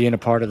on and being a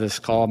part of this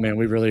call, man.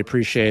 We really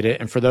appreciate it.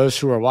 And for those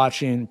who are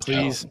watching,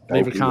 please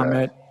leave a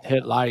comment,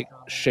 hit like,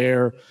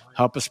 share,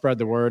 help us spread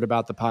the word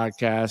about the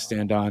podcast.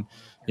 And,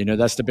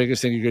 that's the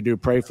biggest thing you could do.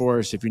 Pray for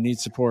us. If you need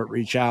support,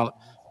 reach out,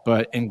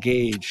 but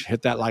engage,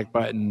 hit that like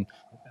button.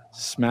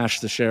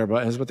 Smash the share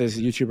button. Is what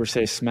these YouTubers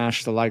say.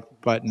 Smash the like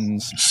button,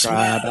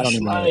 subscribe. I don't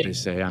even know what they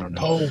say. I don't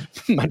know.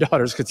 My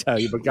daughters could tell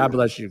you, but God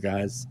bless you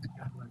guys.